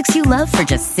classics you love for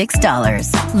just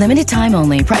 $6. Limited time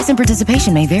only. Price and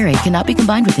participation may vary. Cannot be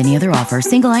combined with any other offer.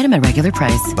 Single item at regular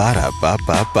price.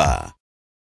 Ba-da-ba-ba-ba.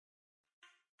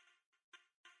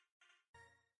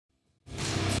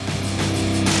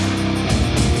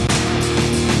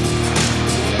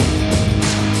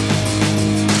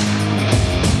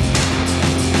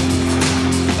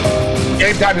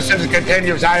 Game time decision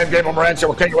continues. I am Gabriel Morency.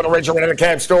 We're kicking with a Ranger in the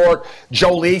Camp Store.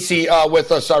 Joe Lisi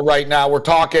with us right now. We're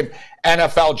talking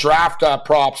NFL draft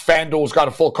props. FanDuel's got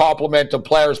a full complement of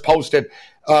players posted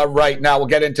right now. We'll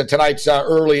get into tonight's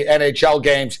early NHL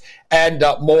games and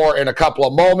more in a couple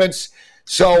of moments.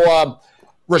 So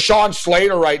Rashawn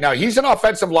Slater right now, he's an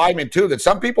offensive lineman too that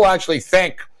some people actually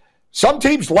think. Some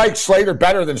teams like Slater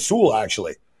better than Sewell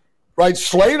actually. Right?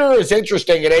 Slater is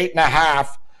interesting at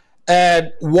 8.5.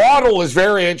 And Waddle is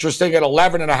very interesting at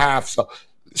 11.5.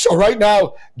 So right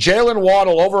now, Jalen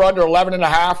Waddle over under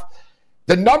 11.5.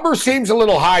 The number seems a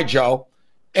little high, Joe,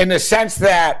 in the sense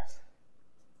that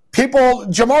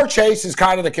Jamar Chase is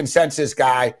kind of the consensus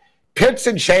guy. Pitts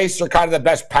and Chase are kind of the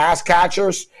best pass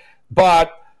catchers,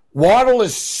 but Waddle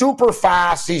is super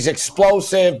fast. He's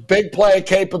explosive, big play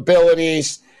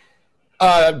capabilities.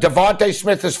 Devontae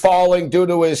Smith is falling due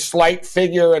to his slight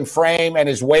figure and frame and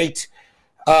his weight.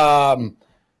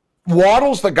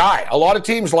 Waddle's the guy. A lot of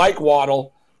teams like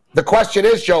Waddle. The question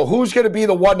is, Joe, who's going to be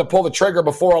the one to pull the trigger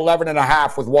before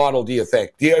 11.5 with Waddle, do you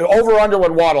think? Over under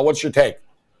with Waddle, what's your take?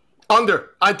 Under.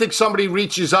 I think somebody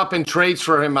reaches up and trades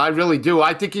for him. I really do.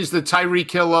 I think he's the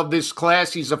Tyreek Hill of this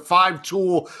class. He's a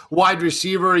 5-tool wide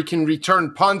receiver. He can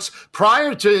return punts.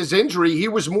 Prior to his injury, he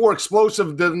was more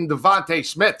explosive than Devontae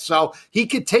Smith. So he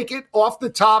could take it off the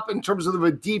top in terms of the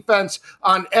defense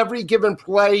on every given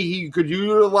play. He could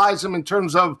utilize him in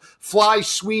terms of fly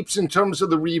sweeps, in terms of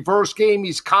the reverse game.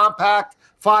 He's compact,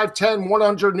 5'10",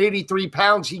 183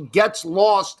 pounds. He gets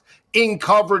lost in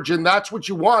coverage, and that's what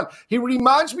you want. He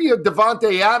reminds me of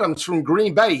Devontae Adams from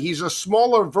Green Bay. He's a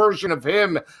smaller version of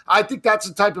him. I think that's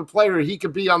the type of player he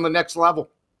could be on the next level.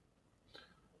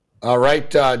 All right,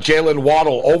 Jalen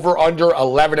Waddle, over under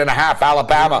 11.5,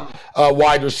 Alabama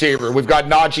wide receiver. We've got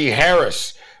Najee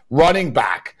Harris, running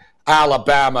back,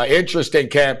 Alabama. Interesting,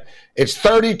 Camp. It's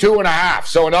 32.5.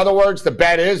 So in other words, the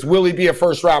bet is, will he be a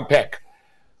first-round pick?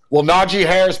 Will Najee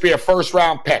Harris be a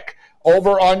first-round pick?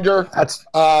 Over under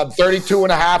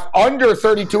 32.5. Under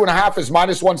 32.5 is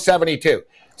minus 172.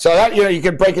 So that, you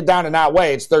can break it down in that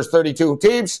way. There's 32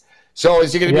 teams. So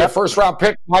is he going to be a first round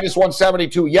pick? Minus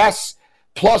 172, yes.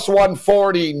 Plus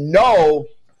 140, no.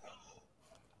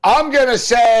 I'm going to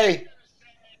say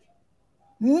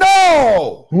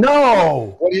no.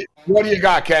 No. What do you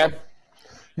got, Cam?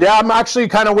 Yeah, I'm actually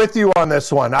kind of with you on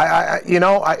this one.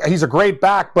 He's a great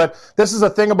back, but this is the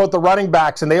thing about the running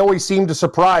backs, and they always seem to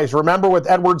surprise. Remember with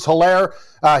Edwards-Helaire,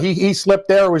 he slipped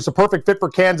there. He was a perfect fit for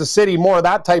Kansas City, more of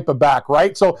that type of back,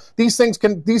 right? So these things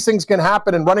can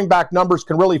happen, and running back numbers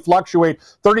can really fluctuate.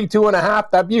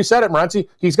 32.5, that you said it, Morency.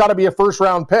 He's got to be a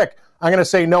first-round pick. I'm going to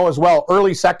say no as well.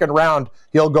 Early second round,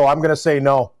 he'll go. I'm going to say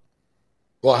no.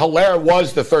 Well, Helaire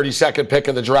was the 32nd pick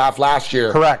of the draft last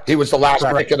year. Correct. He was the last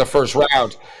pick in the first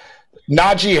round.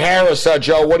 Najee Harris,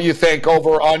 Joe, what do you think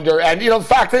over, under? And, the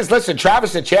fact is, listen,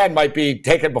 Travis Etienne might be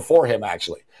taken before him,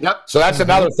 actually. Yep. So that's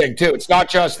another thing, too. It's not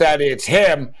just that it's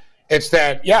him. It's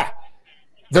that,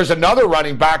 there's another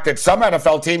running back that some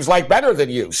NFL teams like better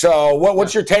than you. So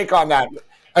what's your take on that?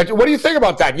 What do you think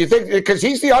about that? You think, because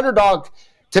he's the underdog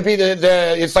to be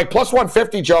it's like plus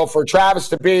 150, Joe, for Travis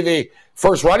to be the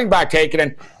first running back taken,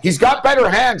 and he's got better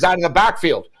hands out of the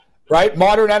backfield, right?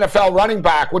 Modern NFL running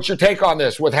back. What's your take on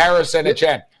this with Harris and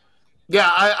Etienne? Yeah,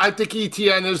 I think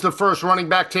Etienne is the first running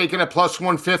back taken at plus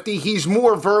 150. He's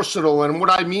more versatile, and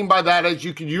what I mean by that is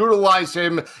you can utilize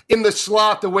him in the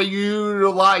slot the way you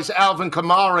utilize Alvin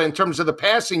Kamara in terms of the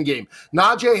passing game.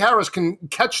 Najee Harris can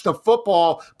catch the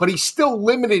football, but he's still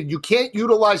limited. You can't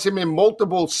utilize him in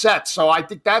multiple sets. So I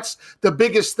think that's the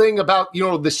biggest thing about,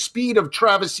 the speed of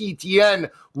Travis Etienne,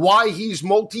 why he's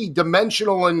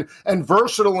multi-dimensional and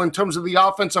versatile in terms of the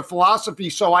offensive philosophy.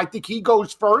 So I think he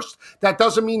goes first. That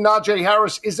doesn't mean Najee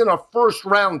Harris isn't a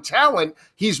first-round talent.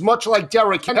 He's much like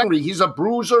Derrick Henry. He's a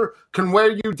bruiser, can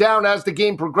wear you down as the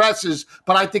game progresses,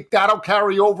 but I think that'll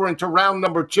carry over into round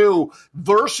number 2.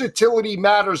 Versatility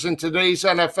matters in today's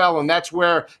NFL, and that's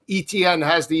where Etienne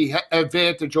has the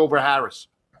advantage over Harris.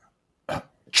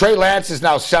 Trey Lance is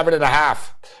now 7.5.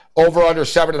 Over under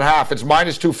 7.5. It's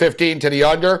minus 215 to the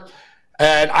under.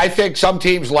 And I think some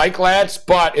teams like Lance,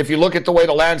 but if you look at the way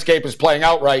the landscape is playing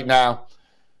out right now,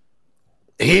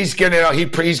 he's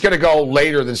gonna go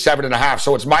later than 7.5.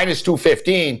 So it's minus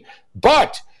 215.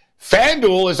 But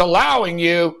FanDuel is allowing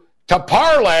you to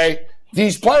parlay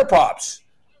these player props,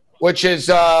 which is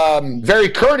very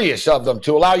courteous of them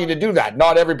to allow you to do that.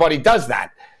 Not everybody does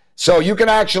that. So you can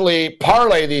actually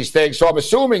parlay these things. So I'm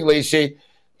assuming, Lisi,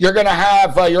 you're going to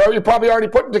have, you're probably already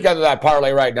putting together that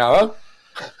parlay right now, huh?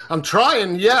 I'm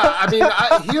trying, yeah. I mean,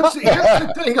 here's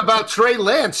the thing about Trey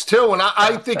Lance, too, and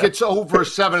I think it's over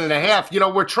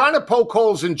 7.5. We're trying to poke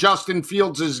holes in Justin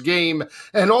Fields' game,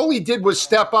 and all he did was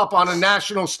step up on a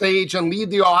national stage and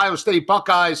lead the Ohio State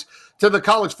Buckeyes to the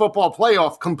college football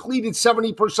playoff, completed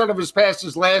 70% of his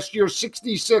passes last year,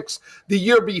 66 the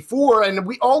year before, and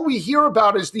all we hear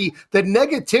about is the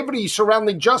negativity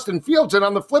surrounding Justin Fields. And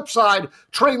on the flip side,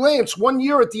 Trey Lance, 1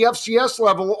 year at the FCS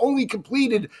level, only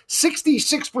completed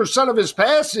 66% of his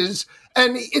passes,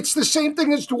 and it's the same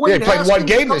thing as Dwayne Haskins played one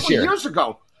game this year. Years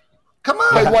ago. Come on.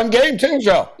 Played one game too,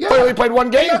 Joe. Yeah. He played one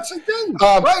game. That's the thing,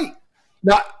 right.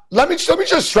 Now, let me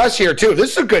just stress here, too.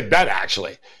 This is a good bet,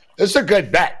 actually. This is a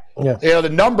good bet. Yeah. The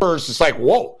numbers, it's like,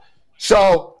 whoa.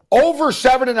 So over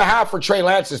 7.5 for Trey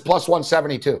Lance is plus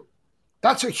 172.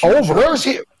 That's a huge over. Where's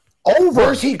he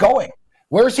going?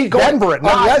 Where's he going? Denver at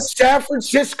 9. Unless San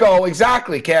Francisco,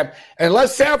 exactly, Cam.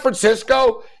 Unless San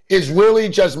Francisco is really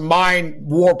just mind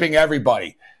warping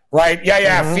everybody, right?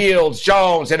 Yeah, Fields,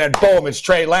 Jones, and then boom, it's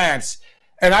Trey Lance.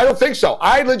 And I don't think so.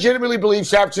 I legitimately believe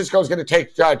San Francisco is going to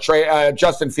take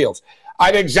Justin Fields.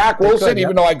 I think Zach Wilson,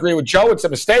 even though I agree with Joe, it's a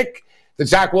mistake that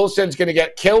Zach Wilson's going to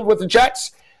get killed with the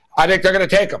Jets. I think they're going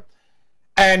to take him.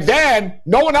 And then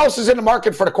no one else is in the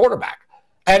market for the quarterback.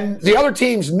 And the other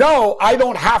teams know I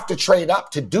don't have to trade up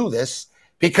to do this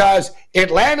because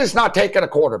Atlanta's not taking a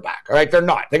quarterback. All right, they're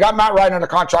not. They got Matt Ryan under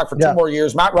contract for 2 more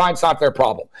years. Matt Ryan's not their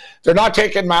problem. They're not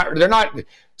taking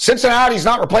Cincinnati's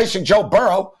not replacing Joe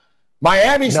Burrow.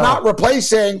 Miami's not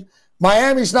replacing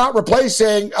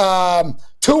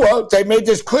Tua. They made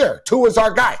this clear. Tua's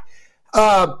our guy.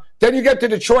 Then you get to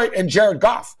Detroit and Jared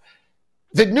Goff.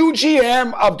 The new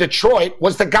GM of Detroit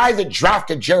was the guy that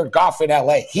drafted Jared Goff in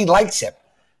L.A. He likes him.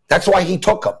 That's why he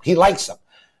took him. He likes him,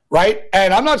 right?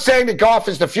 And I'm not saying that Goff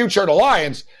is the future of the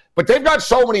Lions, but they've got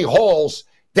so many holes.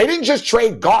 They didn't just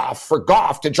trade Goff for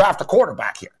Goff to draft a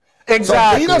quarterback here.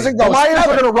 Exactly. So he doesn't go. The Lions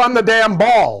are going to run the damn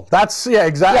ball. That's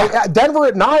exactly. Yeah. Denver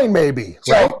at 9, maybe.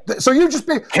 Right? So you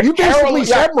basically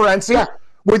said, Morency,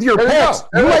 with your picks,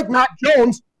 you like Mac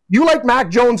Jones. You like Mac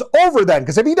Jones over then,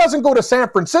 because if he doesn't go to San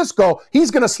Francisco,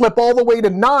 he's going to slip all the way to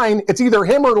 9. It's either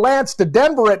him or Lance to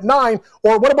Denver at 9,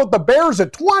 or what about the Bears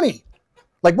at 20?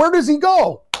 Like, where does he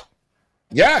go?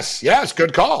 Yes,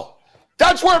 good call.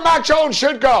 That's where Mac Jones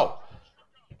should go.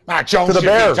 Mac Jones to the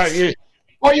Bears.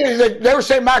 They were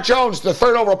saying Mac Jones, the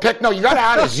 3rd overall pick. No, you got to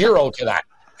add a 0 to that.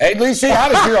 At least he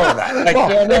had a 0 to that.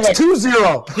 It's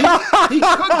 2-0. He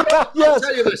could go. Yes, I'll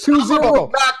tell you this. 2-0. I'm a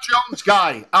Mac Jones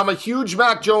guy. I'm a huge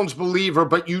Mac Jones believer,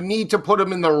 but you need to put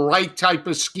him in the right type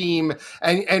of scheme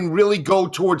and really go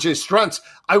towards his strengths.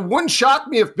 I wouldn't shock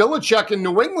me if Belichick in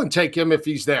New England take him if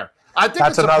he's there. I think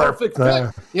that's a perfect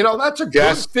fit. That's a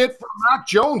good fit for Mac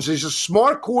Jones. He's a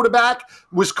smart quarterback,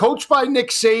 was coached by Nick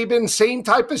Saban, same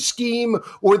type of scheme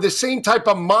or the same type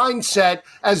of mindset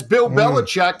as Bill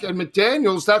Belichick and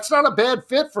McDaniels. That's not a bad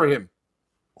fit for him.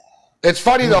 It's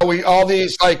funny, though, all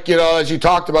these, as you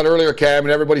talked about earlier, Cam,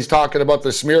 and everybody's talking about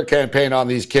the smear campaign on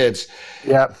these kids.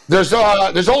 Yeah. There's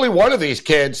only one of these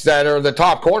kids that are the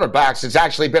top quarterbacks that's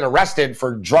actually been arrested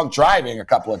for drunk driving a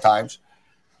couple of times.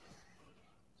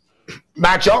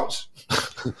 Matt Jones.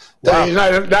 Wow.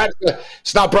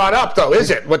 It's not brought up, though, is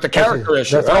it? With the character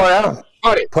issue.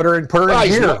 Funny. Put her in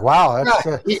here. Wow.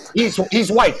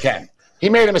 He's white, Ken. He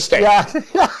made a mistake. Yeah.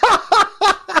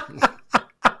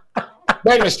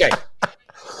 Made a mistake.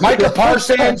 Michael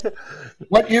Parsons,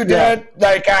 what you did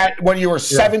when you were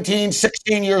 17,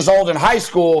 16 years old in high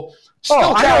school.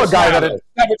 I know a guy that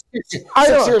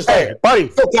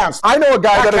I know a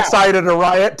guy that incited a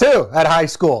riot too at high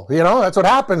school. That's what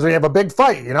happens when you have a big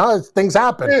fight. Things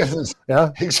happen.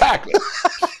 Yeah, exactly.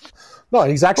 No,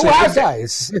 he's actually a good guy.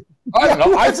 I don't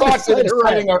know. I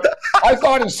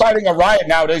thought inciting a riot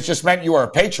nowadays just meant you were a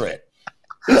patriot.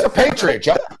 He's a patriot,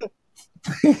 Joe.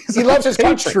 He loves his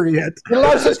country. He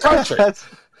loves his country. That's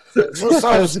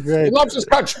great. He loves his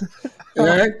country.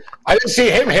 Right? I didn't see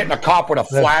him hitting a cop with a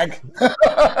flag.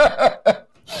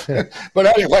 But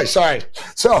anyway, sorry.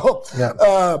 So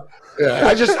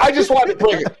I just wanted to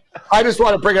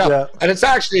bring it. up, and it's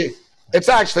actually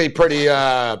pretty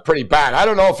bad. I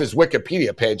don't know if his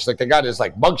Wikipedia page, they got his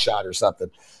mugshot or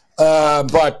something.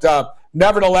 But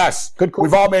nevertheless,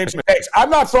 we've all made mistakes. I'm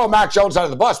not throwing Mac Jones out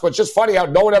of the bus, but it's just funny how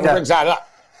no one ever brings that up.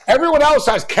 Everyone else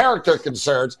has character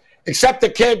concerns, except the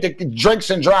kid that drinks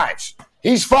and drives.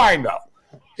 He's fine, though.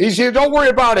 Don't worry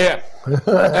about him.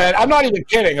 And I'm not even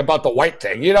kidding about the white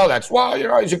thing. He's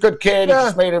a good kid. He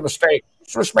just made a mistake.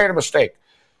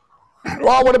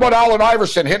 Well, what about Allen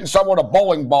Iverson hitting someone with a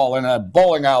bowling ball in a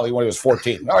bowling alley when he was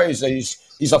 14? No, he's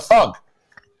a thug.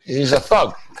 He's a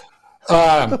thug.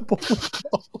 Well,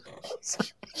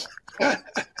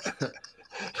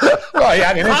 he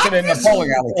had an incident in the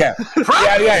bowling alley, Ken.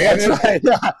 Yeah. That's right.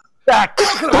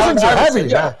 Things are heavy.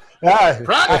 Yeah.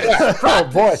 Oh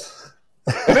boy,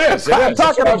 it is. I'm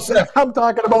talking about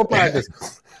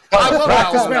practice. I love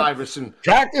Allen Iverson.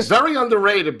 Practice very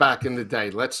underrated back in the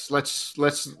day. Let's. He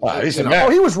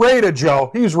was rated, Joe.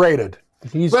 He's rated.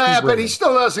 He's rated. But he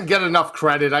still doesn't get enough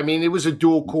credit. I mean, he was a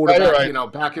dual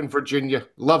quarterback. Back in Virginia.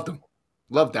 Loved him.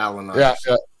 Loved Allen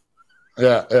Iverson.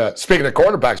 Yeah. Speaking of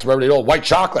quarterbacks, remember the old white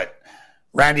chocolate,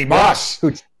 Randy Moss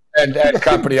and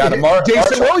company out of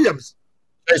Jason Williams.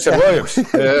 Yeah,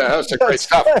 that was great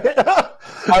stuff.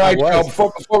 All right,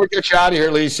 before we get you out of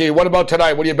here, Lisi, what about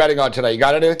tonight? What are you betting on tonight? You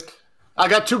got anything? I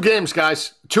got 2 games,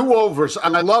 guys. 2 overs.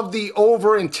 And I love the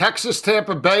over in Texas,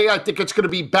 Tampa Bay. I think it's going to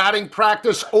be batting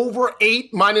practice over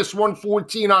 8 minus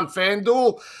 114 on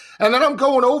FanDuel. And then I'm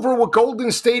going over with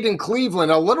Golden State and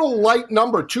Cleveland. A little light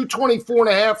number,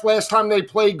 224.5 last time they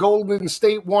played. Golden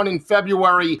State won in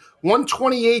February,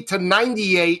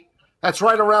 128-98. That's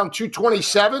right around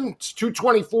 227. It's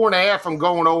 224.5. I'm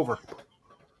going over.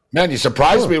 Man, you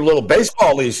surprised me with a little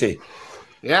baseball, Lisi.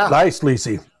 Yeah. Nice,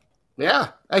 Lisi. Yeah.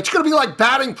 It's going to be like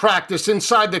batting practice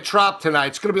inside the Trop tonight.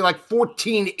 It's going to be like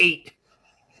 14-8.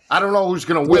 I don't know who's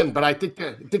going to win, but I think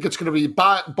it's going to be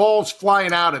balls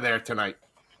flying out of there tonight.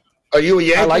 Are you a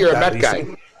Yankee or a Met guy?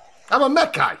 I'm a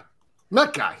Met guy.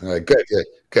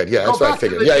 Good. Yeah, that's what I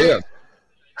figured. Yeah.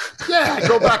 Yeah, I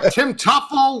go back. Tim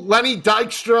Tuffle, Lenny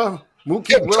Dykstra,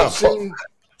 Mookie Wilson.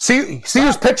 See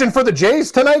who's pitching for the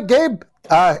Jays tonight, Gabe?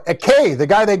 Kay, the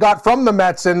guy they got from the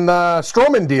Mets in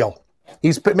Stroman deal.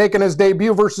 He's making his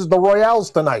debut versus the Royals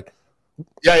tonight.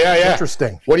 Yeah.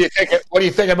 Interesting. What do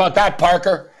you think about that,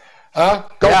 Parker? Huh?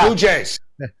 Go Blue Jays.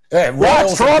 Hey,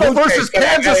 Toronto versus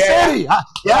Kansas City.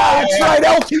 Yeah, it's right,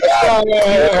 LT.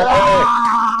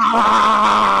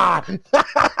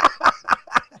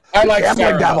 I like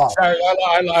Sarah.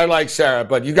 I like Sarah,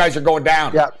 but you guys are going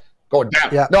down. Yeah. Going down.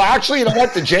 Yeah. No, actually, you know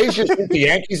what? The Jays just beat the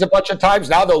Yankees a bunch of times.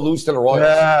 Now they'll lose to the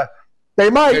Royals. They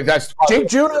might. Jake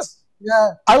Junis.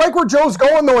 Yeah, I like where Joe's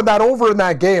going, though, with that over in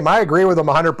that game. I agree with him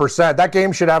 100%. That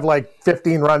game should have like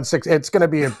 15 runs, 6. It's going to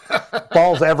be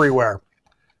balls everywhere.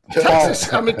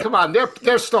 Texas, I mean, come on.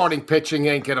 Their starting pitching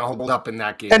ain't going to hold up in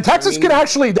that game. And Texas can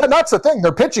actually, that's the thing.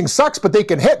 Their pitching sucks, but they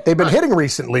can hit. They've been hitting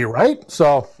recently, right?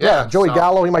 So, Joey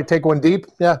Gallo, he might take one deep.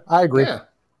 Yeah, I agree. Yeah.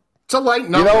 It's a light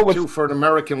number, too, for an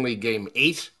American League game.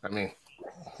 8, I mean.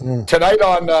 Tonight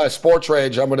on Sports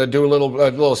Rage, I'm going to do a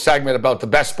little segment about the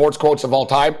best sports quotes of all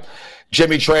time.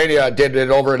 Jimmy Trania did it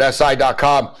over at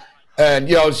SI.com. And,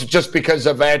 it's just because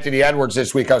of Anthony Edwards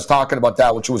this week, I was talking about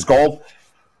that, which was gold.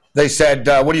 They said,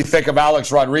 what do you think of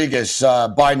Alex Rodriguez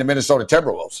buying the Minnesota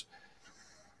Timberwolves?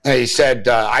 And he said,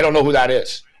 I don't know who that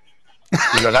is.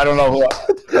 He goes, I don't know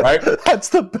who, right? That's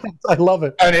the best. I love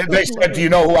it. And they said, do you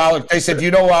know who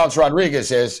Alex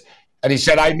Rodriguez is? And he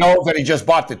said, I know that he just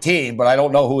bought the team, but I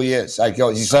don't know who he is.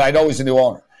 He said, I know he's a new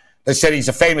owner. They said he's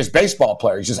a famous baseball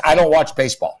player. He says, I don't watch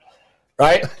baseball.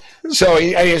 Right? So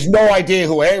he has no idea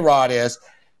who A-Rod is.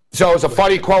 So it's a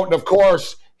funny quote. And, of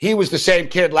course, he was the same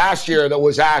kid last year that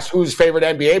was asked who his favorite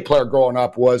NBA player growing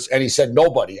up was, and he said,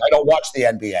 nobody. I don't watch the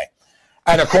NBA.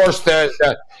 And, of course,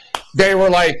 they were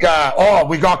like,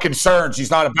 we got concerns.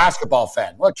 He's not a basketball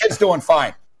fan. Well, kid's doing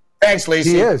fine. Thanks,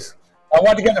 Lacey. He is. I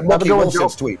wanted to get a Mookie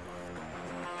Wilson's tweet.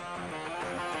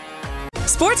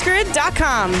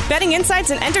 SportsGrid.com. Betting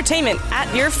insights and entertainment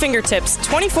at your fingertips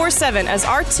 24/7 as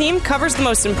our team covers the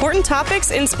most important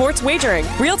topics in sports wagering.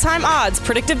 Real-time odds,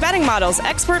 predictive betting models,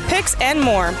 expert picks, and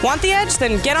more. Want the edge?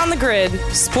 Then get on the grid.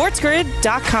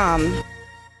 SportsGrid.com.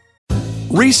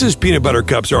 Reese's Peanut Butter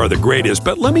Cups are the greatest,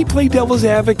 but let me play devil's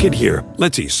advocate here.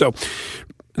 Let's see. So,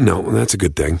 no, that's a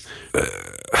good thing.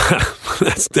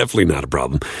 That's definitely not a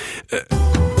problem.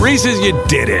 Reese's, you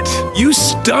did it. You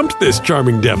stumped this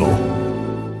charming devil.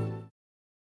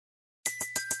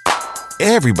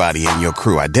 Everybody in your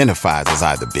crew identifies as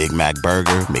either Big Mac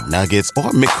Burger, McNuggets, or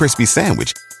McCrispy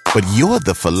Sandwich. But you're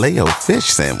the Filet-O-Fish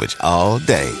Sandwich all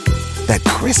day. That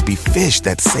crispy fish,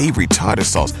 that savory tartar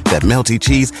sauce, that melty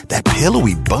cheese, that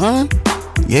pillowy bun.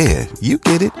 Yeah, you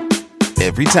get it.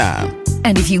 Every time.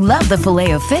 And if you love the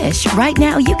Filet-O-Fish, right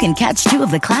now you can catch 2 of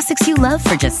the classics you love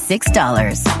for just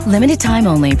 $6. Limited time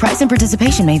only. Price and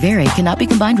participation may vary. Cannot be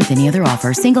combined with any other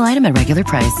offer. Single item at regular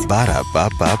price.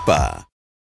 Ba-da-ba-ba-ba.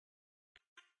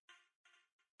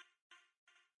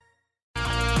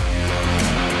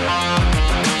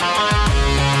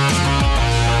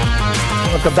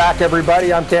 Welcome back,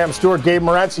 everybody. I'm Cam Stewart. Gabe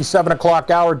Morency, 7 o'clock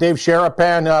hour. Dave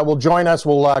Sharapan will join us.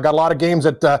 We'll got a lot of games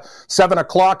at 7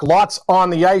 o'clock. Lots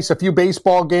on the ice. A few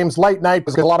baseball games. Light night.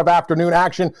 We've got a lot of afternoon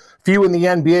action. Few in the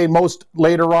NBA. Most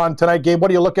later on tonight. Gabe,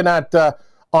 what are you looking at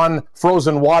on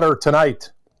Frozen Water tonight?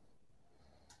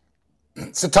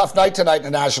 It's a tough night tonight in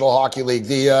the National Hockey League.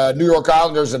 The New York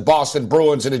Islanders and Boston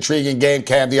Bruins, an intriguing game,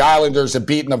 Cam. The Islanders have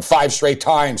beaten them 5 straight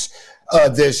times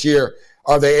this year.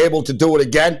 Are they able to do it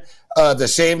again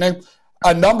this evening?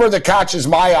 A number that catches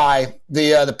my eye,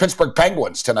 the Pittsburgh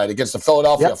Penguins tonight against the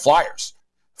Philadelphia Flyers.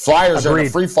 Flyers are in a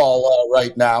free fall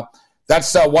right now.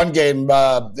 That's one game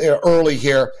early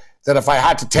here that if I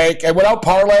had to take, and without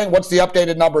parlaying, what's the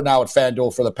updated number now at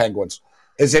FanDuel for the Penguins?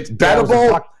 Is it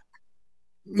bettable?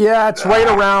 Yeah, it's right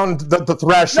around the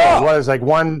threshold. No. What is it, like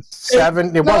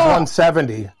 170? It was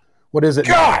 170. What is it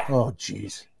now? Oh,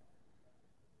 jeez.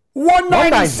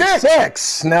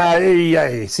 196. Nah,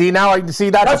 yeah. See, now I see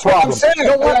that's a problem. What I'm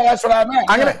saying. That's what I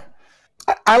meant.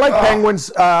 I like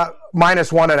Penguins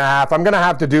minus 1.5. I'm going to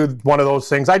have to do one of those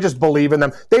things. I just believe in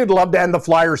them. They'd love to end the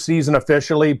Flyers season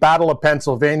officially. Battle of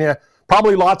Pennsylvania.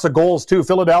 Probably lots of goals, too.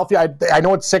 Philadelphia, I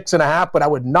know it's 6.5, but I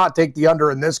would not take the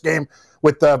under in this game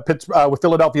with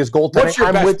Philadelphia's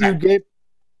goaltending. I'm with you, Gabe.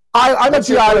 I'm at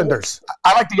the Islanders.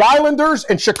 I like the Islanders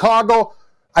and Chicago.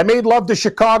 I made love to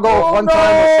Chicago one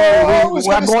time.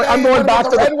 I'm going back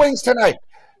to the Red Wings tonight.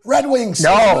 Red Wings.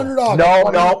 No.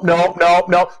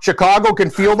 Chicago can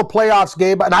feel the playoffs,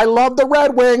 Gabe, and I love the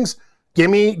Red Wings. Give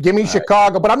me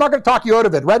Chicago, but I'm not going to talk you out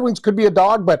of it. Red Wings could be a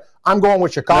dog, but I'm going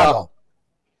with Chicago.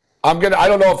 No. I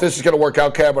don't know if this is going to work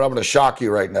out, Cam, but I'm going to shock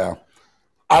you right now.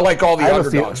 I like all the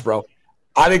underdogs, bro.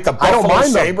 I think the Buffalo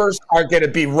Sabres are going to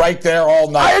be right there all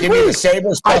night. Give me the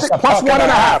Sabres plus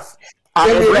 1.5.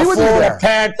 Give me the Florida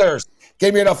Panthers.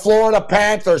 Give me the Florida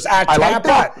Panthers at Tampa.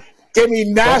 Like give me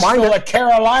Nashville at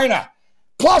Carolina.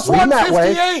 Plus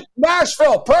 158.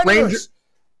 Nashville. Predators.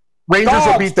 Rangers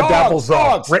will beat the Devils,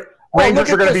 though.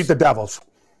 Rangers are going to beat the Devils.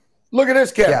 Look at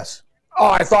this, kid. Yes. Oh,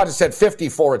 I thought it said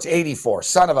 54. It's 84.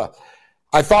 Son of a...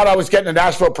 I thought I was getting the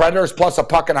Nashville Predators plus a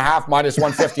puck and a half minus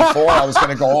 154. I was going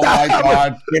to go, oh, my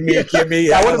God. Give me.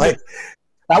 That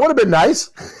would have been nice.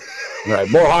 All right,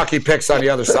 more hockey picks on the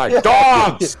other side.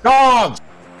 Dogs.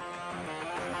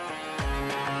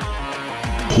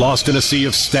 Lost in a sea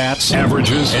of stats,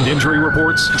 averages, and injury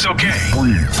reports? It's okay.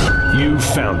 Breathe. You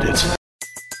found it.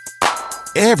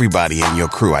 Everybody in your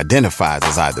crew identifies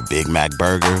as either Big Mac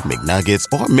Burger, McNuggets,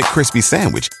 or McCrispy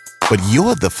Sandwich. But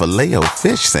you're the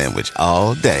Filet-O-Fish Sandwich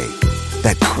all day.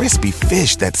 That crispy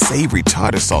fish, that savory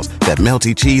tartar sauce, that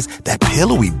melty cheese, that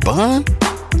pillowy bun.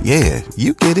 Yeah,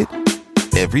 you get it.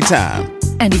 Every time.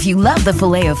 And if you love the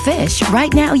Filet-O-Fish,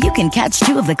 right now you can catch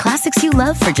 2 of the classics you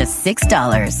love for just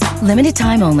 $6. Limited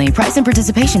time only. Price and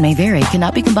participation may vary.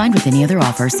 Cannot be combined with any other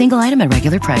offer. Single item at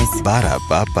regular price.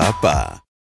 Ba-da-ba-ba-ba.